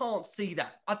just can't see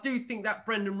that. I do think that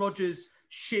Brendan Rodgers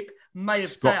ship may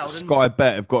have Sky, sailed. Sky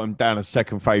Bet have got him down as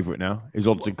second favourite now. His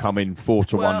odds have come in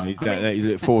 4-1. He's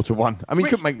at 4-1. I mean, you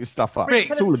couldn't make this stuff up.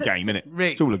 Rick, it's all a game, isn't it?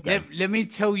 Rick, it's all a game. Let me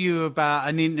tell you about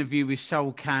an interview with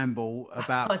Sol Campbell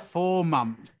about 4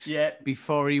 months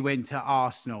before he went to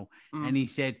Arsenal. And he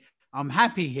said, I'm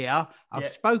happy here. I've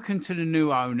spoken to the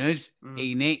new owners,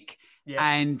 ENIC,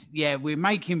 and we're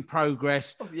making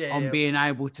progress on being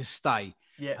able to stay.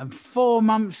 And 4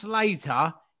 months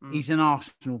later, he's an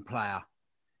Arsenal player.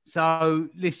 So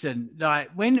listen, like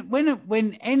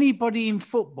when anybody in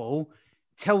football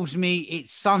tells me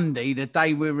it's Sunday, the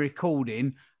day we're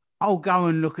recording, I'll go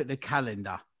and look at the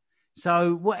calendar.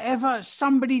 So whatever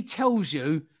somebody tells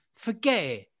you, forget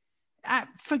it.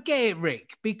 Forget it,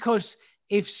 Rick, because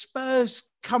if Spurs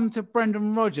come to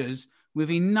Brendan Rodgers with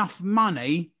enough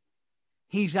money,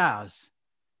 he's ours.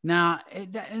 Now,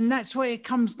 and that's what it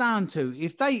comes down to.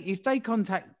 If they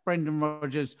contact Brendan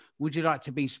Rodgers, would you like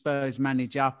to be Spurs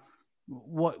manager?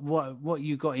 What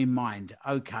you got in mind?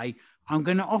 Okay, I'm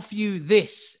going to offer you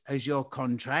this as your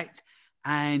contract,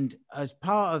 and as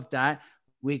part of that,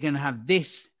 we're going to have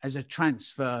this as a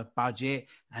transfer budget,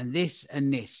 and this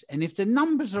and this. And if the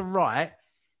numbers are right,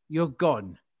 you're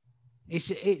gone. It's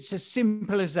as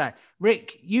simple as that.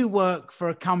 Rick, you work for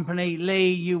a company.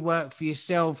 Lee, you work for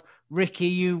yourself. Ricky,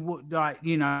 you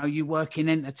work in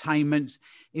entertainments.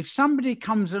 If somebody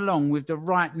comes along with the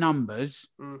right numbers,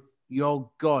 you're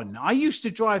gone. I used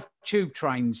to drive tube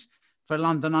trains for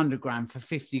London Underground for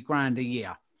 50 grand a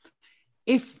year.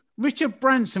 If Richard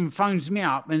Branson phones me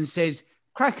up and says,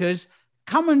 Crackers,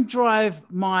 come and drive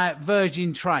my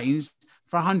Virgin trains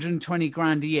for 120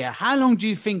 grand a year, how long do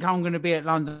you think I'm going to be at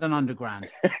London Underground?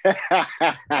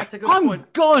 That's a good I'm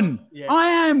point. gone. Yeah. I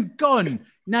am gone.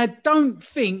 Now, don't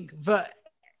think that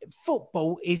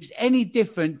football is any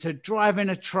different to driving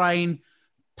a train,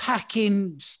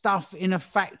 packing stuff in a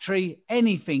factory,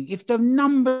 anything. If the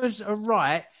numbers are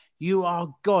right, you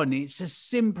are gone. It's as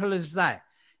simple as that.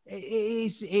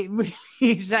 It really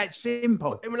is that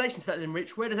simple. In relation to that then,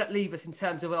 Rich, where does that leave us in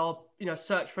terms of our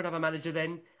search for another manager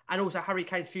then, and also Harry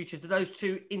Kane's future? Do those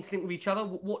two interlink with each other?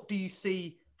 What do you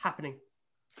see happening?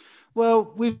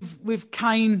 Well, with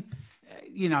Kane,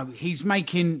 he's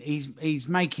making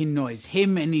noise.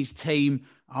 Him and his team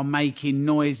are making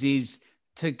noises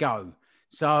to go.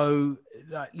 So,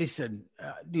 listen,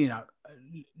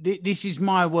 this is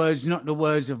my words, not the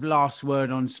words of Last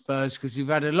Word on Spurs, because we've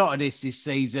had a lot of this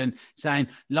season saying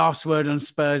Last Word on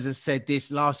Spurs has said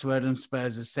this, Last Word on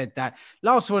Spurs has said that.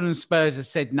 Last Word on Spurs has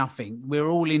said nothing. We're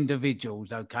all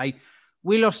individuals, okay?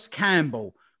 We lost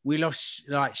Campbell. We lost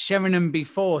Sheringham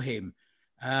before him,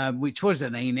 which was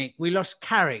an ENIC. We lost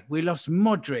Carrick. We lost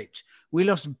Modric. We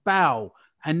lost Bale.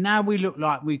 And now we look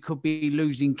like we could be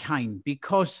losing Kane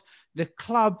because the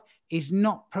club is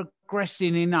not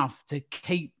progressing enough to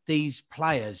keep these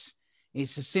players.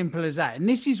 It's as simple as that. And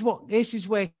this is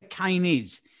where Kane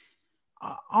is.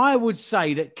 I would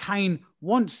say that Kane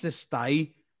wants to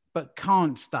stay, but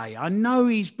can't stay. I know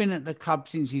he's been at the club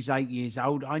since he's 8 years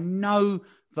old. I know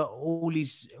that all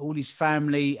his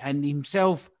family and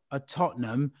himself are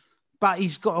Tottenham, but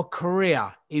he's got a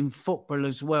career in football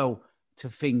as well to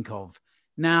think of.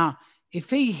 Now, if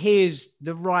he hears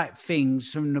the right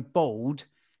things from the board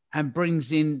and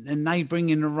they bring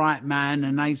in the right man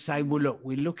and they say, well, look,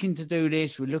 we're looking to do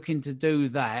this, we're looking to do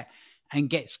that, and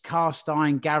gets cast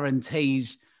iron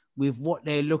guarantees with what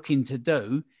they're looking to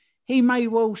do, he may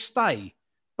well stay.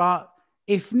 But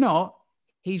if not,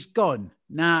 he's gone.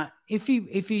 Now, if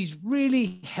he's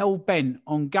really hell-bent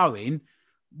on going,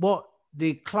 what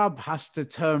the club has to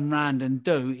turn around and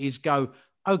do is go,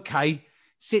 okay,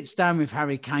 sits down with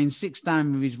Harry Kane, sits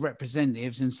down with his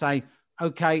representatives and say,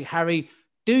 okay, Harry,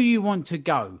 do you want to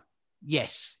go?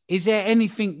 Yes. Is there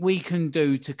anything we can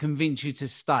do to convince you to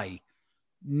stay?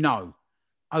 No.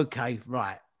 Okay,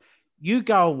 right. You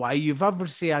go away. You've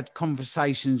obviously had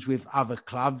conversations with other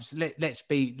clubs. Let's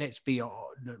be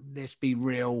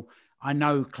real. I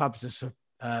know clubs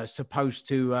are supposed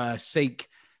to seek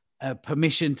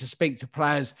permission to speak to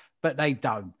players, but they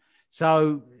don't.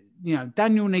 So,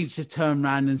 Daniel needs to turn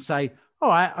around and say, all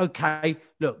right, okay,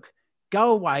 look, go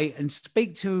away and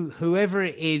speak to whoever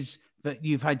it is that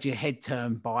you've had your head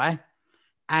turned by.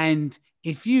 And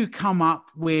if you come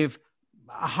up with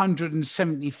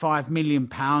 £175 million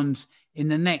in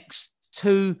the next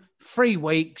 2-3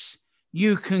 weeks,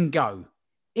 you can go.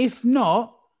 If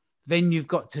not, then you've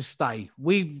got to stay.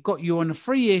 We've got you on a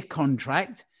 3-year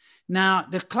contract. Now,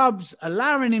 the club's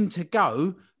allowing him to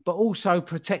go, but also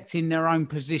protecting their own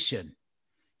position.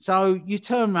 So you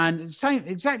turn around,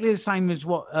 exactly the same as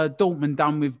what Dortmund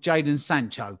done with Jadon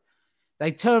Sancho.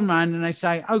 They turn around and they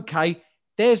say, okay,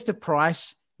 there's the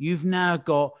price. You've now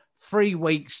got 3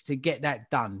 weeks to get that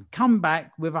done. Come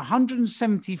back with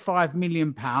 £175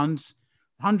 million,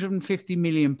 £150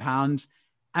 million,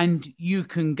 and you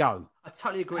can go. I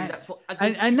totally agree. That's what,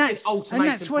 and that's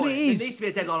what it is. There needs to be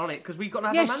a deadline on it because we've got to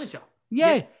have a manager.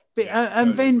 Yeah. But,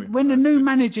 and then when the new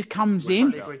manager comes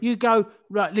in, you go,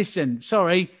 right, listen,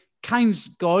 sorry, Kane's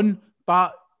gone,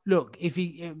 but look, if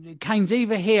Kane's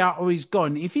either here or he's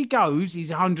gone. If he goes,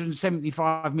 he's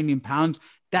 £175 million.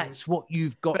 That's what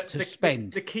you've got to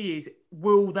spend. The key is,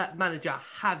 will that manager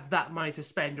have that money to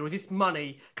spend, or is this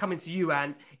money coming to you,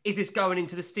 Ant? Is this going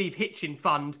into the Steve Hitchin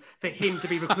fund for him to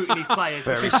be recruiting these players?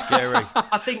 Very scary.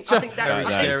 I think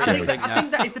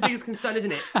that is the biggest concern,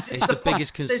 isn't it? It's the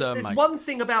biggest concern, There's mate. one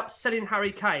thing about selling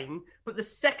Harry Kane, but the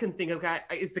second thing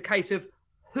is the case of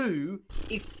who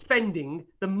is spending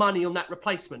the money on that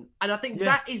replacement. And I think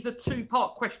that is the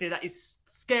two-part question here that is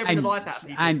scaring the life out of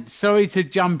people. And sorry to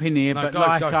jump in here, but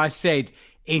I said,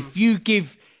 if you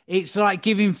give, it's like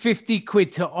giving 50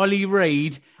 quid to Ollie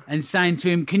Reid and saying to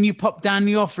him, can you pop down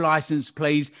the off license,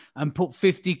 please, and put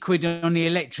 50 quid on the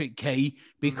electric key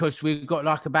because we've got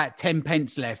like about 10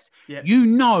 pence left. Yep. You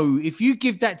know, if you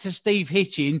give that to Steve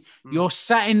Hitchin, you're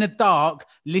sat in the dark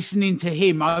listening to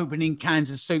him opening cans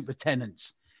of super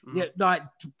tenants. Yeah, like,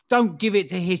 don't give it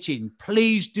to Hitchin.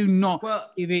 Please do not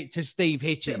give it to Steve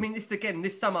Hitchin. I mean,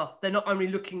 this summer, they're not only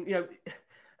looking,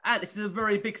 and this is a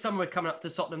very big summer coming up to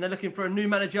Tottenham. They're looking for a new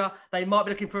manager. They might be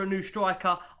looking for a new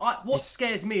striker. What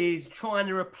scares me is trying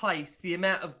to replace the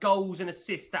amount of goals and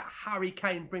assists that Harry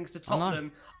Kane brings to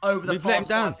Tottenham over the past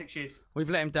 5-6 years.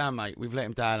 We've let him down, mate. We've let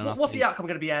him down. And what's the outcome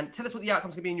going to be, Ant? Tell us what the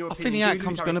outcome's going to be in your opinion. I think the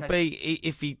outcome's going to be,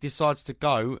 if he decides to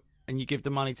go and you give the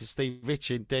money to Steve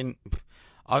Hitchin, then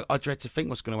I dread to think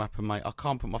what's going to happen, mate. I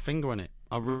can't put my finger on it.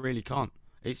 I really can't.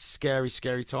 It's scary,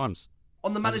 scary times.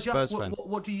 On the manager,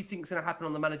 what do you think is going to happen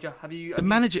on the manager?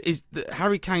 Manager is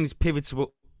Harry Kane is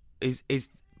pivotal. Is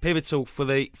pivotal for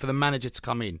the manager to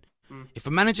come in. If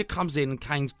a manager comes in and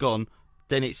Kane's gone,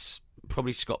 then it's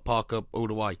probably Scott Parker all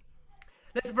the way.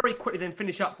 Let's very quickly then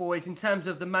finish up, boys, in terms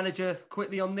of the manager.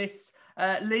 Quickly on this,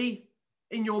 Lee,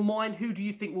 in your mind, who do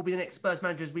you think will be the next Spurs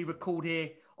manager as we record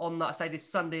here on, say, this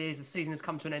Sunday as the season has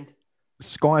come to an end?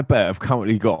 Sky Bet have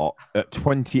currently got at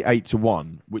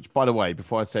 28-1, which, by the way,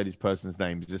 before I say this person's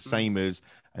name, is the same as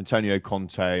Antonio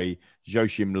Conte,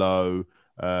 Joachim Low,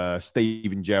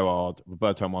 Steven Gerrard,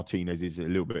 Roberto Martinez is a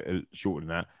little bit shorter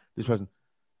than that. This person,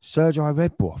 Sergei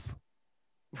Rebrov.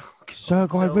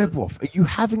 Sergei Rebrov. Are you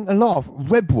having a laugh?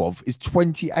 Rebrov is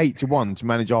 28-1 to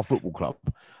manage our football club.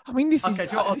 I mean, this is a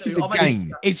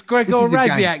game. It's Gregor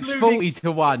Raziak's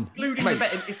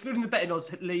 40-1. Excluding the betting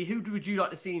odds, Lee, who would you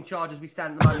like to see in charge as we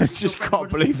stand at the moment? I just can't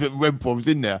believe that Rebrov's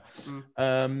in there.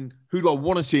 Who do I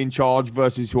want to see in charge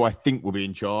versus who I think will be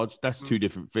in charge? That's two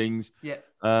different things. Yeah.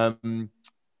 I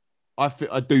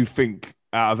do think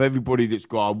out of everybody that's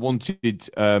got, I wanted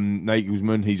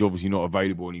Nagelsmann. He's obviously not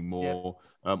available anymore. Yeah.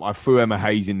 I threw Emma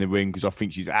Hayes in the ring because I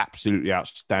think she's absolutely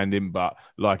outstanding. But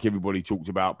like everybody talked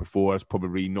about before, that's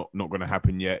probably not going to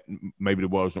happen yet. Maybe the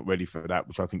world's not ready for that,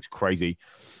 which I think is crazy.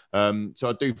 So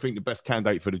I do think the best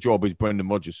candidate for the job is Brendan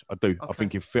Rodgers. I do. Okay. I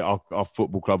think he'll fit our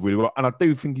football club really well. And I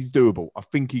do think he's doable. I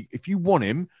think if you want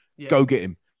him, go get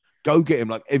him. Go get him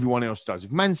like everyone else does.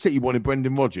 If Man City wanted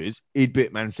Brendan Rodgers, he'd be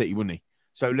at Man City, wouldn't he?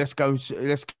 So let's go,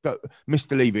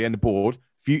 Mr. Levy and the board.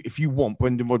 If you want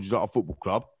Brendan Rodgers at our football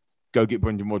club, go get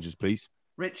Brendan Rodgers, please.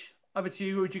 Rich, over to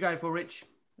you. Who would you go for, Rich,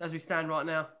 as we stand right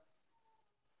now?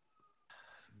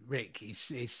 Rick,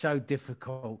 it's so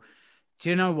difficult.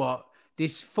 Do you know what?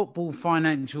 This football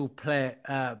financial fair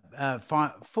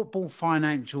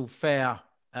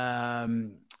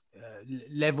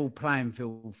level playing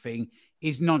field thing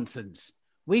is nonsense.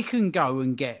 We can go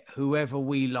and get whoever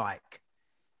we like.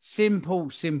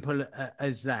 Simple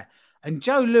as that. And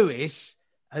Joe Lewis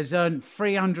has earned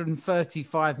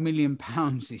 £335 million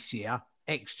this year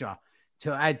extra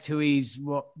to add to his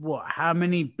how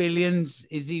many billions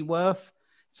is he worth?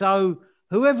 So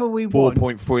whoever we want,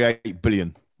 4.38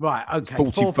 billion. Right, okay.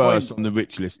 41st on the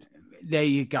rich list. There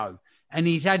you go. And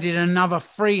he's added another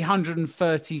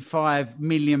 £335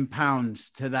 million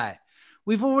to that.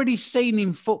 We've already seen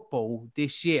in football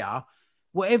this year,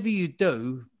 whatever you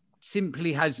do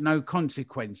simply has no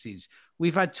consequences.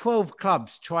 We've had 12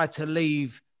 clubs try to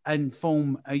leave and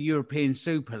form a European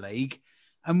Super League.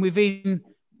 And within,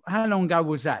 how long ago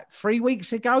was that? 3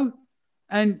 weeks ago?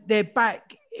 And they're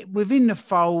back within the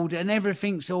fold and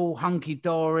everything's all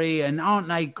hunky-dory and aren't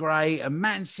they great? And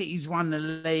Man City's won the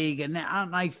league and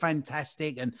aren't they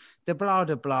fantastic? And the blah,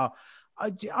 blah, blah.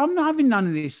 I'm not having none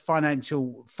of this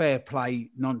financial fair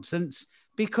play nonsense.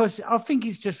 because I think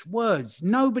it's just words.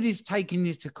 Nobody's taking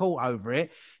you to court over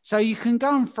it. So you can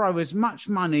go and throw as much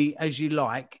money as you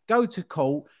like, go to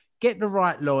court, get the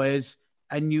right lawyers,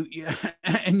 and you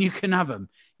and you can have them.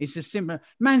 It's a simple.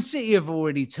 Man City have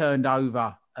already turned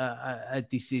over a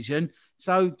decision.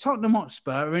 So Tottenham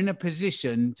Hotspur are in a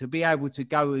position to be able to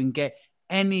go and get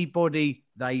anybody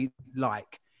they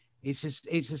like. It's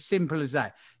as simple as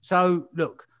that. So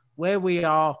look, where we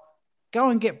are, go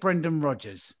and get Brendan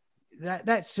Rodgers.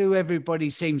 That's who everybody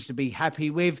seems to be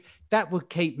happy with. That would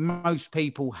keep most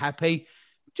people happy.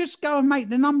 Just go and make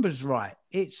the numbers right.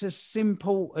 It's as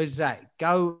simple as that.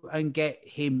 Go and get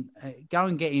him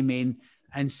in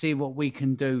and see what we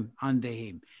can do under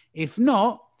him. If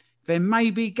not, then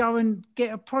maybe go and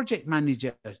get a project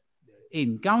manager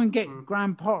in. Go and get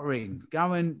Graham Potter in.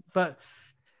 But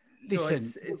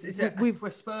listen,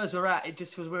 where Spurs are at, it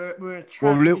just feels we're in a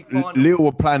Well, final. Lille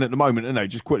are playing at the moment, aren't they?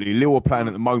 Just quickly, Lille are playing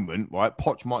at the moment, right?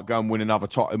 Poch might go and win another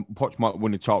title. Poch might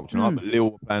win the title tonight, but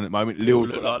Lille are playing at the moment.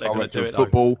 Lille's got like the they're gonna director do of it,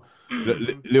 football.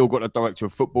 Lille got a director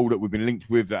of football that we've been linked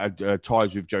with that had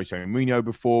ties with Jose Mourinho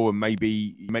before, and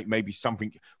maybe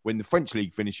something when the French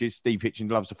league finishes. Steve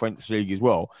Hitchens loves the French league as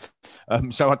well,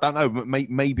 so I don't know. But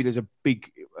maybe there's a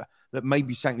big that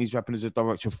maybe something needs to happen as a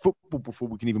director of football before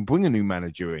we can even bring a new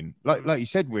manager in. Like you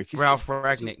said, Rick, Ralph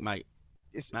Ragnick, mate.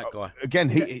 That guy again.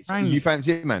 You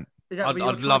fancy him, man?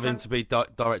 I'd love him to be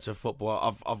director of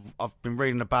football. I've been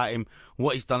reading about him,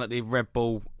 what he's done at the Red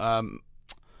Bull.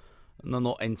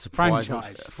 Not enterprise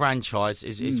franchise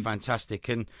is fantastic,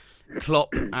 and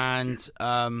Klopp and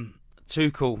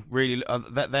Tuchel really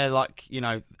they're like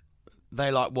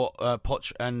they're like what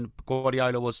Poch and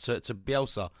Guardiola was to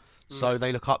Bielsa, so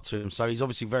they look up to him. So he's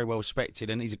obviously very well respected,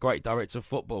 and he's a great director of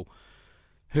football.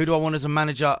 Who do I want as a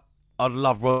manager? I'd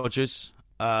love Rodgers.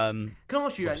 Can I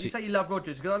ask you, you say you love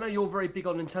Rodgers, because I know you're very big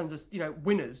on in terms of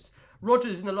winners.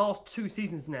 Rodgers in the last 2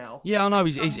 seasons now. Yeah, I know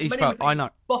he's I know.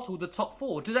 Bottled the top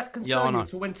 4. Does that concern you?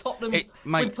 So when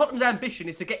Tottenham's ambition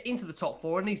is to get into the top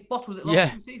 4, and he's bottled it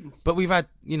last 2 seasons. But we had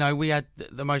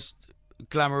the most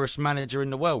glamorous manager in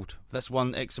the world that's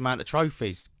won X amount of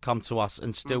trophies come to us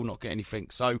and still not get anything.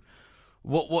 So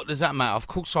what does that matter? Of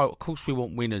course we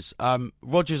want winners.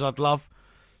 Rodgers I'd love.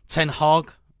 Ten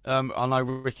Hag. I know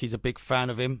Ricky's a big fan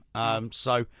of him.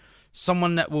 So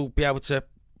someone that will be able to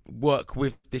work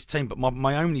with this team, but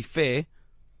my only fear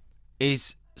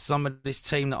is some of this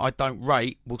team that I don't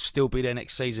rate will still be there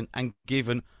next season and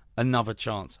given another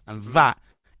chance, and that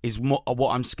is what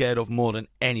I'm scared of more than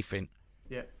anything.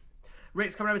 Yeah,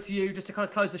 Rick's coming over to you just to kind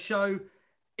of close the show.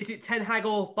 Is it Ten Hag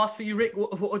or bust for you, Rick?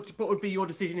 What would be your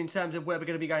decision in terms of where we're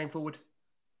going to be going forward?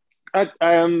 Look,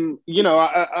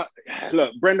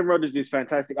 Brendan Rodgers is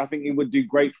fantastic. I think he would do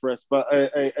great for us, but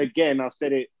again, I've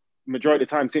said it majority of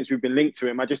the time since we've been linked to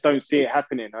him. I just don't see it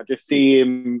happening. I just see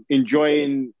him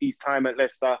enjoying his time at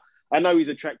Leicester. I know he's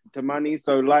attracted to money,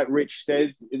 so like Rich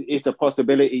says, it's a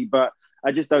possibility, but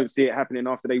I just don't see it happening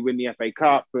after they win the FA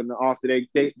Cup and after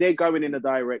they're going in a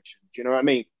direction. Do you know what I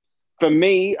mean? For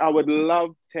me, I would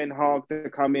love Ten Hag to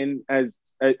come in as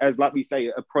like we say,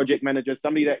 a project manager,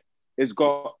 somebody that has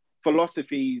got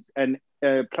philosophies and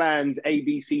plans A,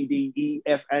 B, C, D, E,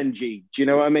 F, and G. Do you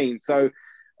know what I mean? So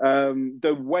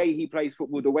the way he plays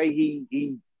football, the way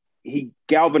he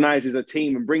galvanizes a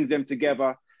team and brings them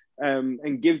together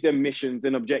and gives them missions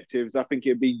and objectives, I think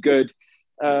it'd be good.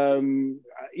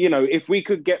 If we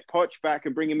could get Poch back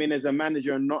and bring him in as a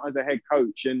manager and not as a head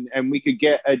coach, and we could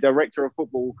get a director of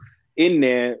football in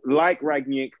there like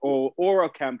Ragnick or a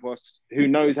Campos who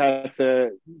knows how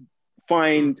to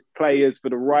find players for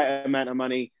the right amount of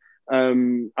money,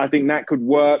 I think that could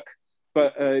work.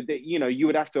 But, you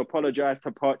would have to apologise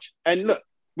to Poch. And look,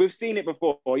 we've seen it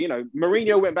before.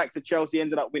 Mourinho went back to Chelsea,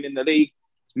 ended up winning the league.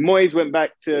 Moyes went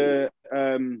back to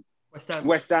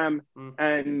West Ham.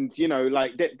 And,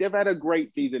 they've had a great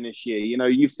season this year.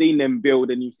 You've seen them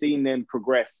build and you've seen them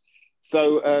progress.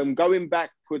 So going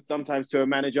backwards sometimes to a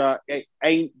manager, it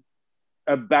ain't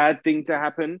a bad thing to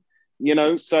happen.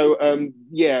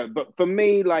 But for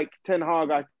me, like Ten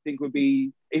Hag, I think would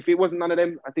be, if it wasn't none of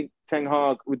them, I think Ten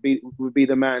Hag would be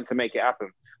the man to make it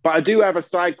happen. But I do have a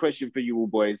side question for you all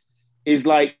boys, is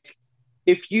like,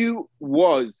 if you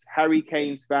was Harry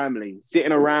Kane's family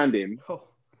sitting around him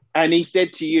and he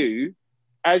said to you,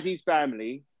 as his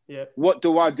family, what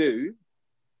do I do?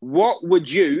 What would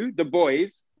you, the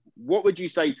boys, what would you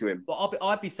say to him? Well,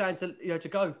 I'd be saying to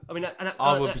go. I mean,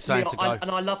 I would be saying to go. And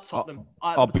I love Tottenham.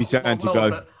 I'll be saying to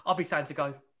go. I'll be saying to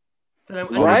go.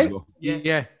 Right?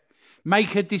 Yeah.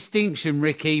 Make a distinction,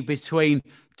 Ricky, between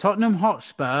Tottenham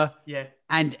Hotspur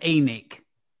and ENIC.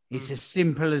 It's as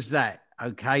simple as that,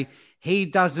 okay? He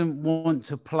doesn't want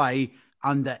to play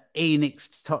under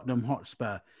ENIC's Tottenham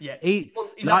Hotspur. Yeah,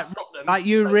 like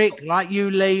you, Rick, like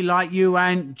you, Lee, like you,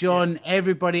 Ant, John,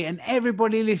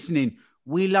 everybody listening.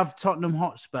 We love Tottenham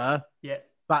Hotspur. Yeah.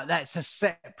 But that's a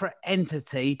separate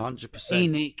entity, 100%.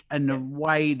 ENIC and the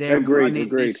way they're running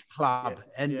this club.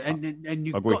 And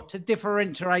you've got to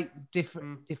differentiate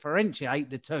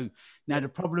the two. Now, the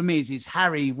problem is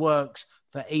Harry works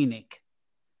for ENIC.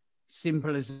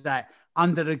 Simple as that.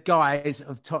 Under the guise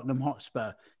of Tottenham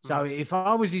Hotspur. So if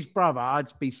I was his brother,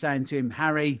 I'd be saying to him,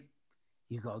 Harry,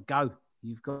 you've got to go.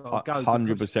 You've got to go.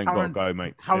 100% got to go,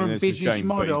 mate. Current business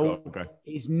model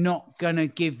is not going to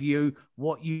give you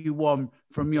what you want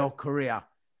from your career.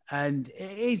 And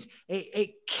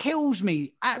it kills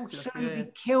me,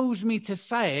 absolutely kills me to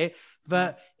say it,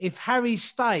 that if Harry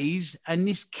stays and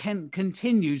this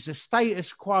continues, the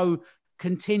status quo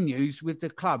continues with the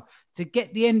club, to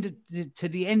get to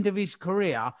the end of his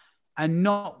career and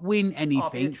not win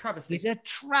anything is a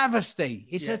travesty.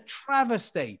 It's a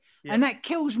travesty. Yeah. And that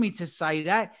kills me to say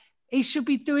that. He should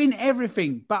be doing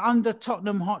everything but under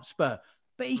Tottenham Hotspur.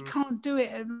 But he can't do it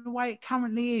the way it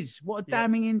currently is. What a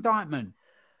damning indictment.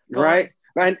 Right.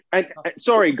 And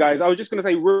sorry, guys, I was just going to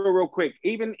say real quick,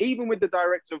 even with the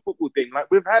director of football thing, like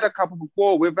we've had a couple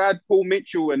before. We've had Paul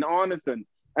Mitchell and Arneson,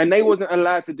 and they wasn't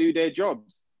allowed to do their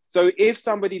jobs. So if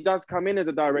somebody does come in as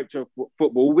a director of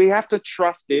football, we have to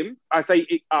trust him. I say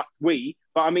we,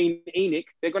 but I mean ENIC,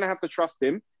 they're going to have to trust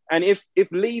him. And if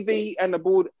Levy and the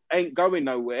board ain't going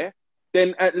nowhere,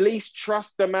 then at least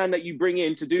trust the man that you bring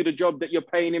in to do the job that you're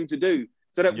paying him to do,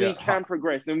 so that we can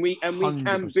progress and we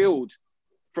can build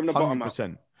from the bottom up.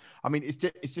 I mean, it's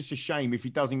just a shame if he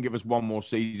doesn't give us one more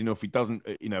season, or if he doesn't,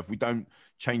 if we don't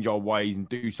change our ways and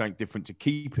do something different to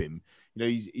keep him.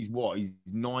 He's what? He's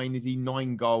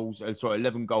 9 goals?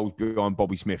 11 goals behind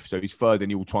Bobby Smith. So he's third in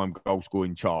the all-time goal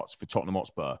scoring charts for Tottenham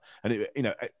Hotspur.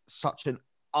 And such an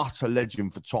utter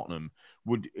legend for Tottenham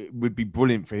would be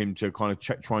brilliant for him to kind of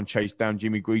try and chase down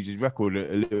Jimmy Greaves' record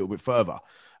a little bit further.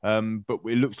 But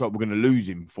it looks like we're going to lose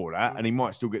him for that, and he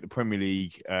might still get the Premier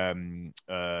League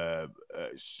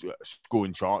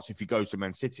scoring charts if he goes to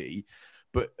Man City.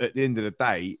 But at the end of the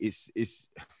day, it's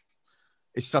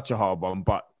such a hard one.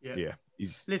 But it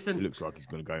looks like he's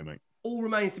going to go, mate. All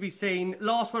remains to be seen.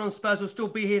 Last one on Spurs will still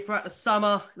be here throughout the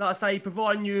summer. Like I say,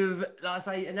 providing you with,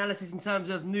 analysis in terms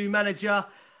of new manager.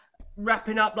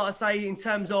 Wrapping up, like I say, in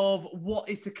terms of what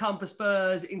is to come for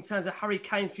Spurs, in terms of Harry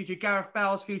Kane's future, Gareth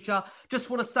Bale's future. Just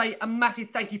want to say a massive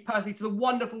thank you personally to the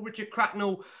wonderful Richard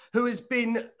Cracknell, who has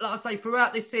been, like I say,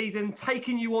 throughout this season,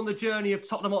 taking you on the journey of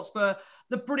Tottenham Hotspur.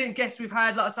 The brilliant guests we've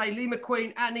had, like I say, Lee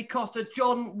McQueen, Anthony Costa,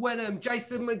 John Wenham,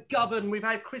 Jason McGovern. We've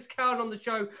had Chris Cowan on the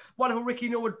show. Wonderful Ricky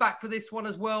Norwood back for this one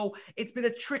as well. It's been a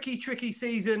tricky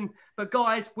season. But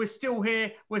guys, we're still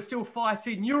here. We're still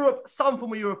fighting. Europe, some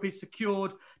form of Europe is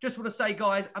secured. Just want to say,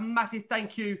 guys, a massive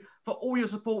thank you for all your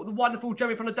support. The wonderful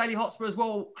Jeremy from the Daily Hotspur as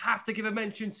well. Have to give a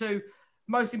mention to.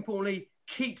 Most importantly,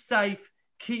 keep safe,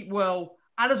 keep well.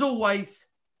 And as always,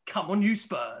 come on, you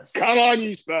Spurs. Come on,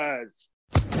 you Spurs.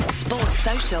 Sports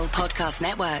Social Podcast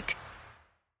Network.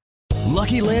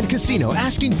 Lucky Land Casino,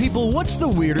 asking people, what's the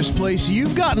weirdest place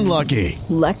you've gotten lucky?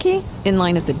 Lucky? In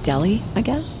line at the deli, I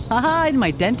guess? Aha, in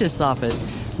my dentist's office.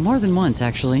 More than once,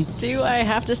 actually. Do I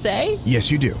have to say?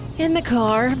 Yes, you do. In the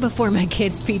car before my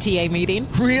kids' PTA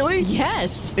meeting. Really?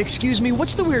 Yes. Excuse me,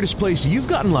 what's the weirdest place you've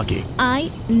gotten lucky?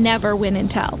 I never win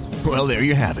and tell. Well, there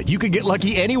you have it. You can get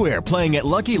lucky anywhere, playing at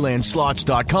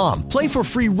LuckyLandSlots.com. Play for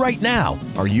free right now.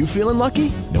 Are you feeling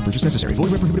lucky? No purchase necessary.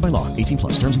 Void where prohibited by law. 18+.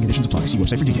 Terms and conditions apply. See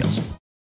website for details.